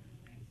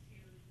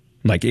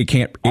 Like it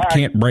can't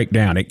break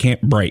down. It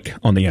can't break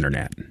on the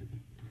internet.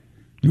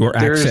 Your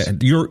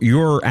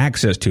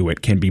access to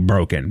it can be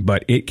broken,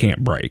 but it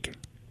can't break.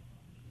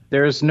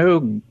 There's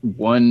no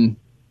one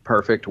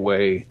perfect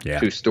way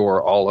to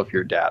store all of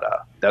your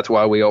data. That's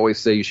why we always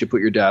say you should put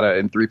your data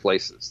in 3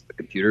 places: the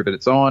computer that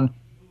it's on,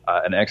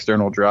 an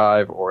external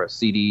drive, or a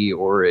CD,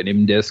 or an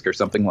MDisk, or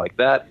something like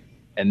that,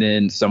 and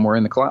then somewhere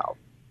in the cloud.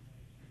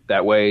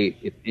 That way,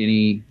 if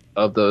any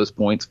of those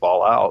points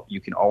fall out, you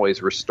can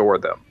always restore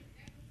them.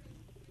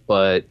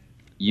 But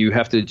you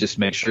have to just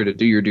make sure to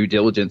do your due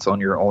diligence on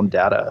your own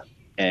data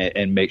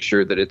and make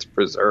sure that it's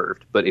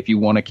preserved. But if you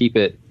want to keep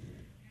it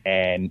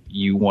and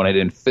you want it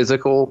in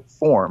physical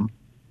form,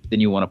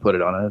 then you want to put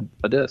it on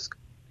a disk.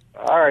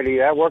 All righty,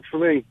 that works for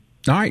me.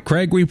 All right,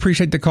 Craig, we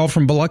appreciate the call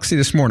from Biloxi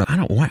this morning.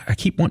 I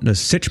keep wanting to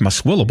sitch my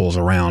swillables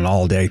around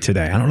all day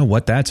today. I don't know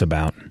what that's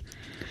about.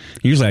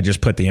 Usually I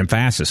just put the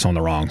emphasis on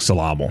the wrong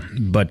syllable,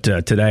 but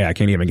today I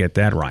can't even get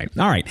that right.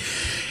 All right.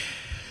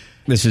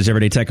 This is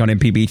Everyday Tech on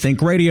MPB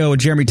Think Radio with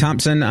Jeremy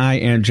Thompson. I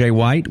am Jay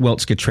White.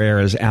 Wiltz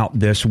Gutierrez is out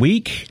this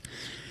week.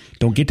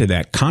 Don't get to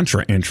that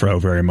Contra intro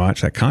very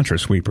much. That Contra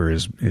sweeper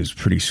is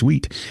pretty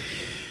sweet.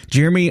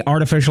 Jeremy,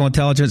 artificial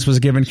intelligence was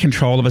given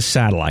control of a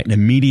satellite and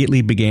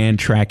immediately began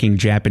tracking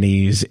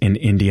Japanese and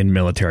Indian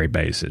military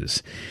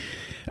bases.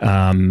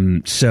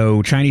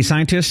 So Chinese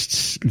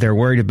scientists, they're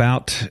worried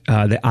about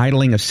the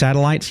idling of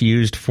satellites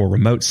used for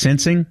remote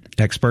sensing.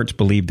 Experts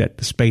believe that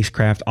the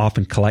spacecraft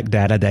often collect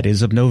data that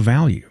is of no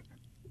value.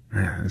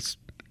 It's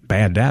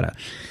bad data.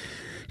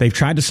 They've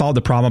tried to solve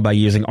the problem by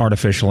using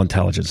artificial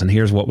intelligence, and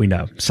here's what we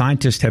know.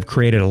 Scientists have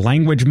created a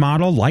language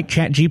model like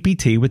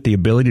ChatGPT with the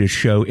ability to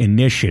show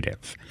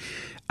initiative.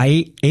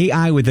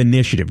 AI with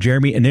initiative.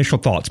 Jeremy, initial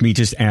thoughts, me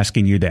just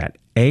asking you that.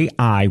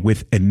 AI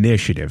with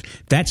initiative.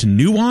 That's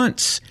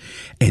nuance,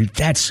 and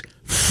that's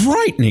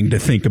frightening to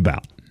think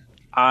about.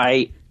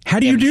 How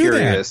do you do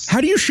that?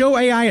 How do you show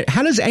AI?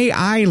 How does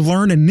AI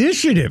learn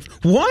initiative?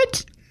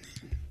 What?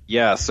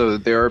 Yeah, so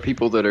there are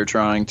people that are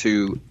trying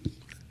to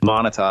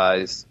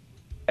monetize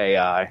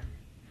AI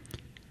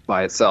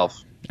by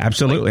itself.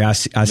 Absolutely. Like,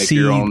 I see.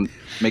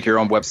 Make your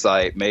own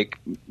website.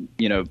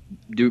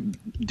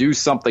 Do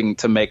something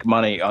to make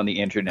money on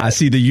the internet. I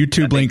see the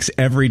YouTube links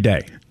every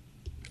day.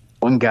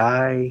 One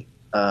guy,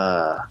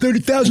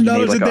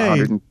 $30,000 a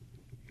day.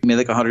 He made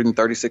like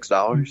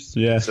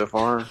 $136 so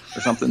far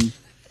or something.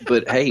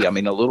 But hey, I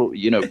mean, a little,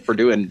 for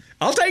doing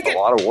I'll take it. A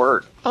lot of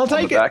work. I'll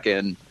take it. Back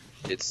end,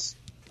 it's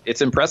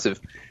impressive.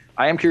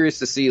 I am curious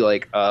to see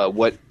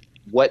what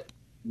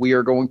we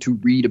are going to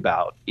read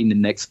about in the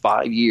next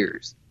 5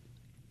 years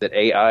that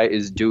AI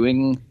is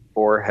doing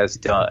or has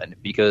done,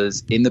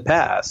 because in the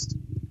past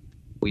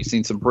we've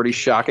seen some pretty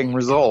shocking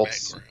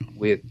results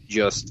with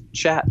just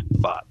chat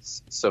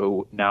bots.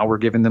 So now we're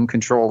giving them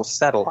control of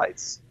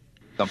satellites,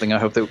 something I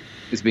hope that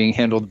is being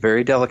handled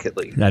very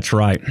delicately. That's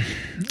right.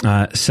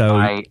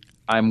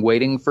 I'm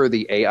waiting for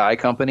the AI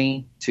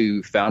company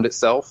to found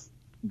itself,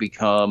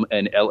 become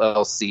an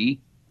LLC,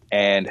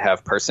 and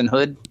have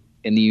personhood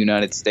in the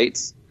United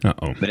States.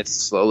 Uh-oh. Then it's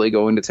slowly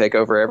going to take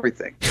over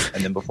everything.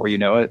 And then before you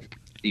know it,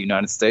 the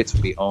United States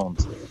will be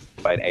owned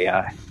by an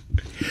AI.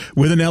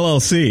 With an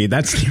LLC.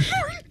 That's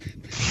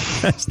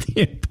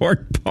the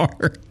important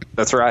part.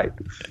 That's right.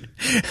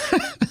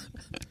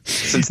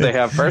 Since they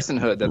have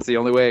personhood, that's the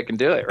only way it can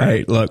do it, right?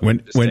 Hey, look,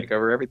 when take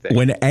over everything.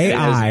 When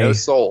AI has no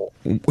soul.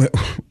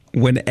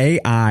 When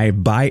AI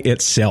by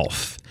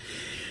itself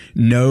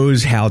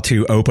knows how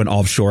to open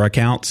offshore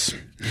accounts,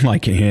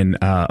 like in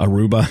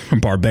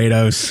Aruba,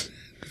 Barbados,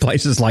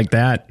 places like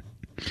that.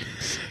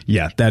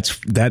 Yeah,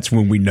 that's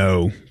when we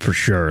know for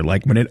sure.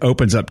 Like when it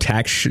opens up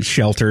tax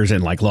shelters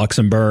in like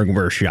Luxembourg,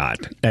 we're shot.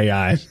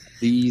 AI.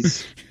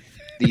 These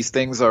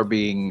things are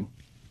being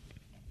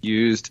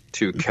used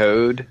to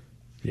code.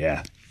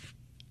 Yeah.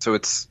 So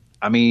it's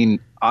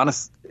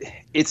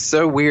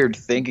so weird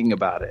thinking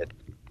about it.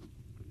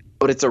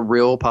 But it's a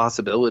real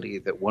possibility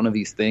that one of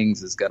these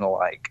things is going to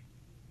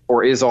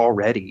or is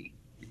already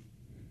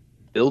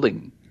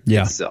building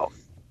itself.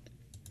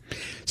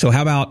 So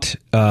how about,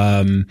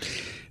 and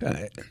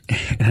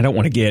I don't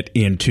want to get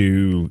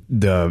into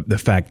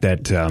the fact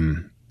that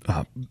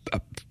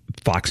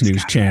Fox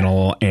News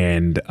Channel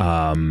and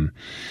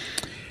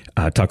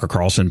Tucker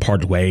Carlson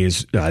parted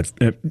ways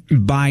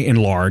by and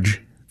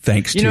large,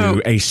 thanks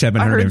to a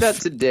 700. I heard that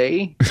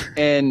today,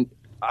 and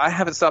I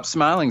haven't stopped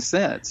smiling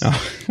since.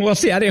 Well,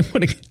 see, I didn't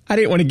want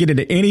to get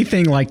into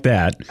anything like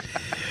that,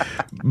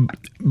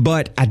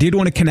 but I did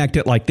want to connect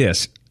it like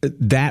this.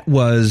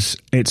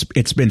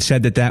 It's been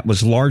said that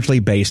was largely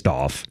based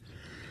off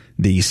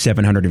the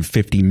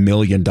 $750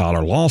 million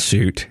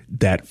lawsuit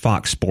that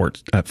Fox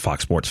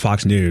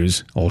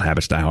News, old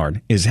habits die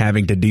hard, is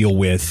having to deal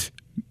with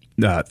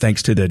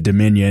thanks to the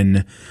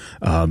Dominion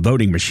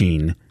voting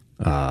machine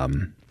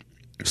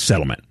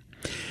settlement.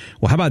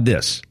 Well, how about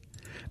this?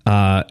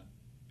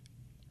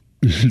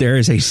 There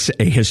is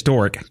a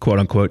historic, quote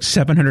unquote,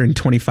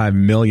 $725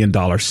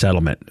 million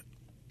settlement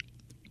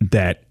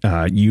that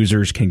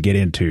users can get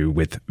into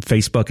with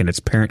Facebook and its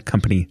parent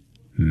company,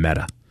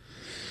 Meta.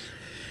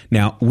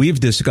 Now, we've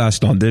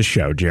discussed on this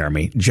show,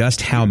 Jeremy,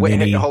 just how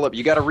many... Hey, hold up.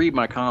 You got to read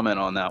my comment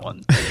on that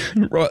one.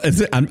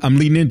 I'm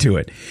leading into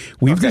it.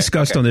 We've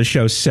discussed on this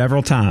show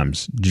several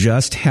times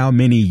just how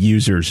many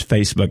users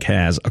Facebook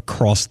has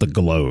across the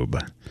globe.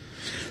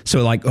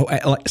 So like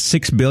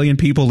 6 billion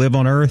people live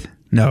on Earth?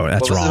 No,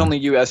 that's wrong. This is only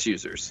U.S.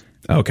 users.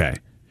 Okay.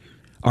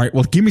 All right.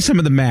 Well, give me some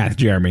of the math,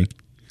 Jeremy.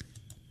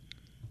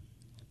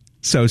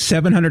 So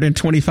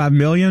 725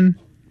 million?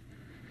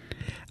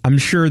 I'm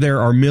sure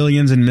there are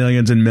millions and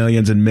millions and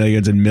millions and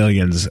millions and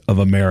millions of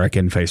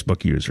American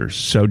Facebook users.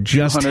 So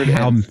just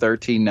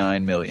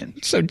 139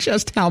 million. So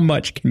just how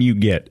much can you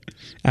get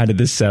out of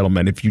this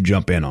settlement if you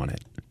jump in on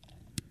it?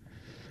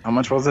 How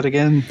much was it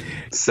again?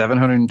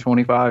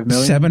 725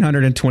 million?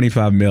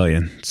 725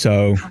 million.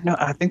 So no,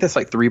 I think that's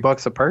like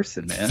 $3 a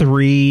person, man.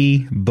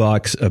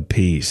 $3 a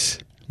piece.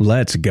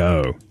 Let's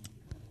go.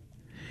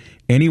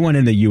 Anyone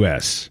in the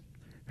U.S.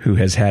 who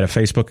has had a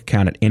Facebook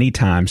account at any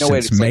time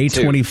since May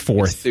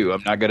 24th. It's 2.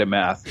 I'm not good at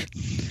math.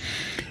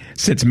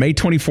 Since May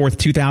 24th,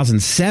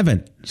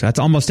 2007, so that's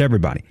almost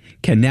everybody,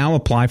 can now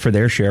apply for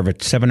their share of a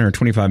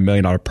 $725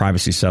 million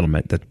privacy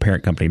settlement that the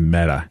parent company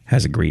Meta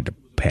has agreed to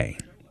pay.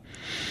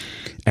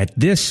 At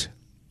this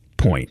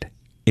point,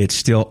 it's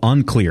still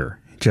unclear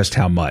just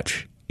how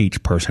much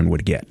each person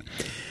would get.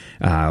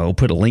 We'll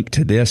put a link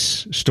to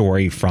this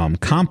story from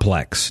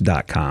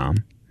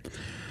complex.com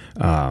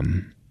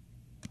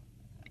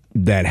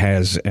that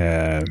has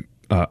a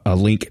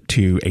link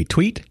to a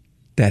tweet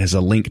that has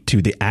a link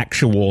to the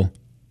actual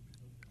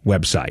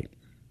website.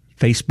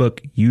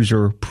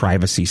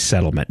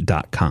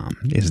 FacebookUserPrivacySettlement.com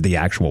is the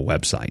actual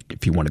website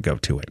if you want to go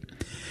to it.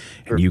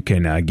 And you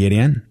can get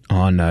in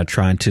on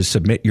trying to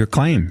submit your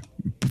claim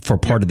for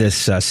part of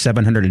this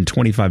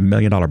 $725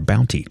 million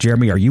bounty.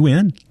 Jeremy, are you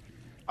in?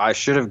 I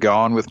should have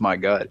gone with my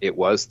gut. It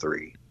was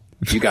 $3.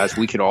 You guys,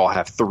 we can all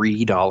have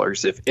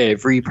 $3 if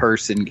every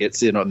person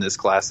gets in on this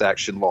class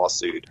action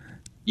lawsuit.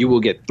 You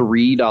will get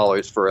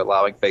 $3 for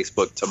allowing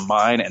Facebook to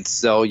mine and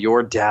sell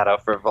your data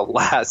for the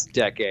last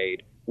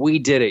decade. We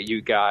did it,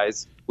 you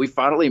guys. We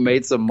finally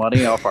made some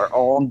money off our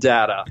own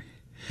data.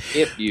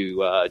 If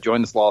you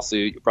join this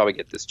lawsuit, you'll probably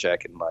get this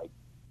check in a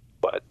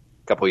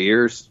couple of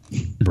years.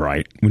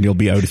 Right. When you'll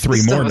be owed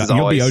 $3 more.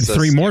 You'll be owed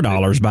 $3 more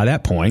by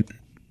that point.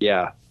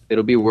 Yeah,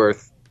 it'll be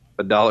worth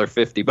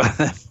 $1.50 by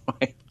that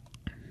point.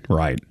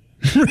 Right.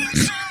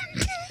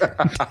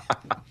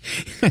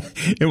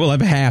 It will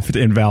have halved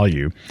in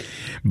value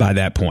by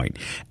that point.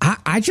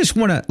 I just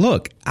want to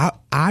look.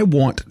 I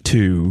want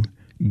to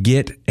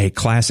get a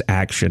class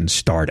action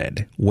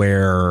started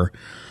where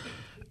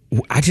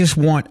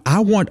I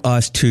want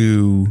us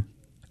to.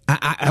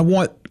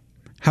 How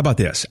about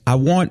this? I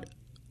want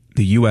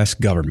the U.S.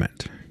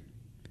 government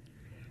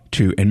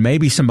to, and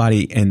maybe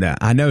somebody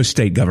I know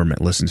state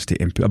government listens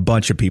to a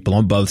bunch of people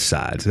on both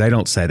sides. They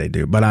don't say they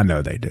do, but I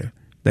know they do.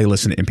 They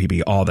listen to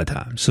MPB all the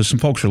time. So some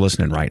folks are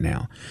listening right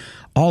now.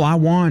 All I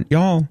want,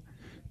 y'all,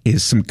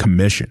 is some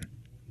commission.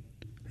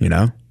 You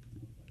know?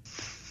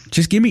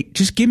 Just give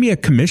me a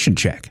commission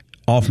check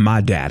off my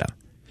data.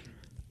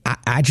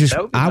 I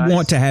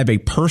want to have a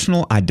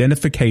personal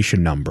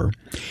identification number,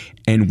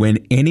 and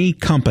when any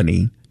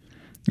company,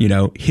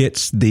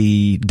 hits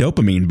the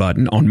dopamine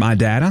button on my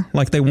data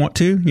like they want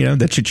to,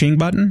 the cha-ching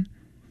button,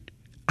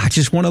 I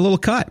just want a little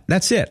cut.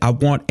 That's it. I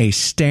want a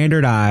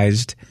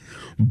standardized,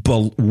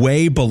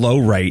 way below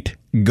rate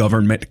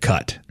government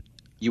cut.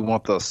 You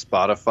want the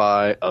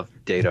Spotify of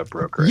data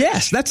brokerage.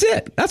 Yes, that's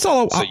it. That's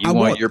all. So I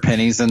want your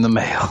pennies in the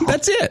mail.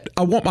 That's it.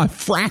 I want my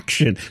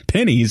fraction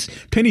pennies.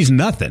 Pennies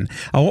nothing.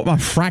 I want my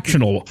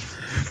fractional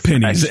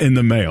pennies in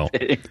the mail.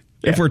 Yeah.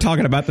 If we're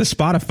talking about the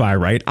Spotify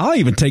rate, I'll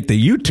even take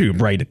the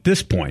YouTube rate at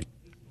this point.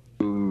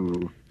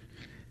 Ooh.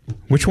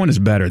 Which one is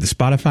better, the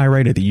Spotify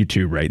rate or the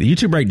YouTube rate? The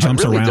YouTube rate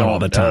jumps around all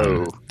the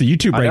time. The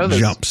YouTube rate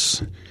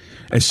jumps.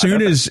 As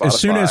soon as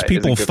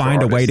people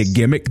find a way to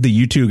gimmick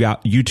the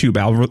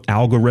YouTube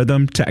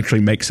algorithm to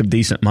actually make some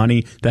decent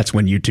money, that's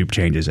when YouTube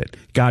changes it.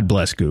 God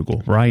bless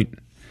Google, right?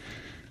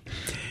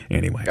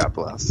 Anyway.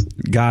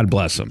 God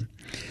bless them.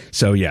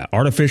 So, yeah,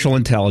 artificial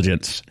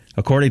intelligence,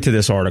 according to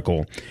this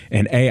article,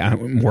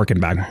 I'm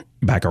working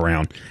back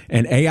around,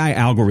 an AI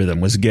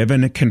algorithm was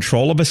given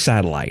control of a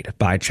satellite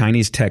by a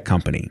Chinese tech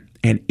company,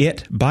 and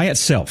it, by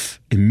itself,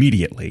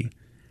 immediately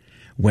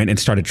went and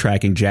started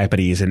tracking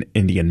Japanese and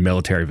Indian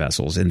military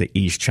vessels in the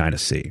East China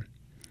Sea.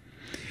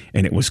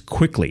 And it was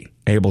quickly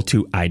able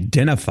to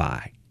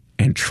identify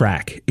and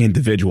track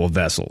individual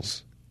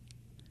vessels.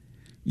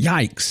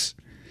 Yikes.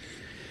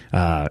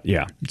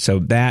 Yeah. So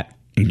that,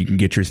 and you can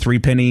get your 3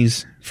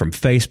 pennies from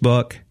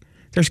Facebook.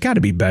 There's got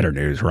to be better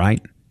news,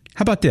 right?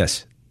 How about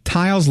this?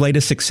 Tile's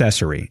latest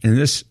accessory, and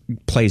this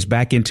plays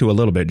back into a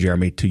little bit,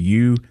 Jeremy, to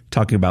you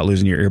talking about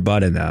losing your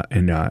earbud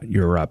and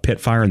your pit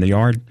fire in the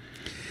yard.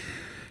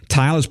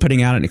 Tile is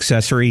putting out an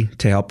accessory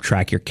to help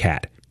track your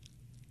cat.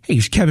 Hey,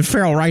 here's Kevin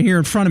Farrell right here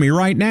in front of me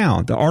right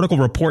now. The article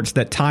reports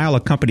that Tile,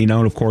 a company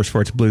known, of course,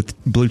 for its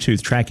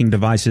Bluetooth tracking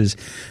devices,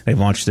 they've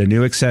launched a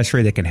new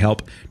accessory that can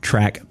help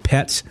track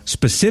pets,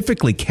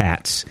 specifically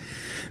cats.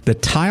 The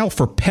Tile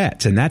for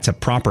Pets, and that's a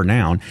proper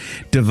noun,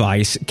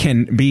 device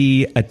can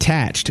be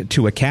attached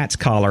to a cat's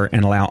collar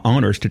and allow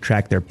owners to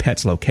track their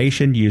pet's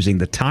location using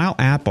the Tile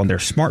app on their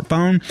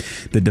smartphone.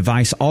 The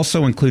device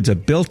also includes a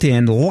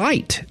built-in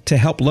light to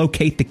help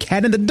locate the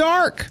cat in the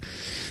dark.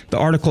 The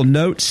article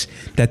notes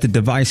that the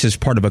device is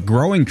part of a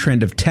growing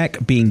trend of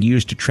tech being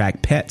used to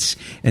track pets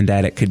and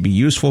that it could be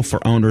useful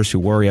for owners who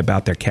worry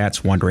about their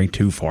cats wandering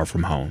too far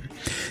from home.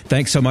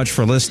 Thanks so much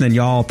for listening,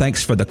 y'all.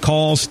 Thanks for the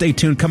calls. Stay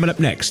tuned. Coming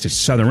up next is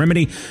Southern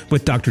Remedy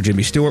with Dr.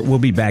 Jimmy Stewart. We'll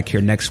be back here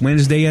next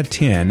Wednesday at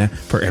 10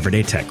 for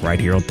Everyday Tech right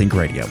here on Think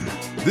Radio.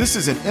 This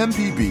is an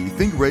MPB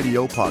Think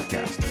Radio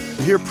podcast.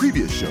 To hear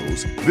previous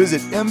shows, visit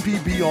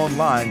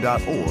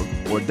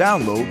mpbonline.org or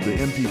download the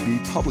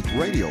MPB Public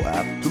Radio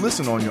app to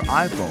listen on your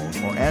iPhone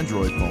or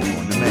Android phone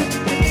on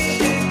demand.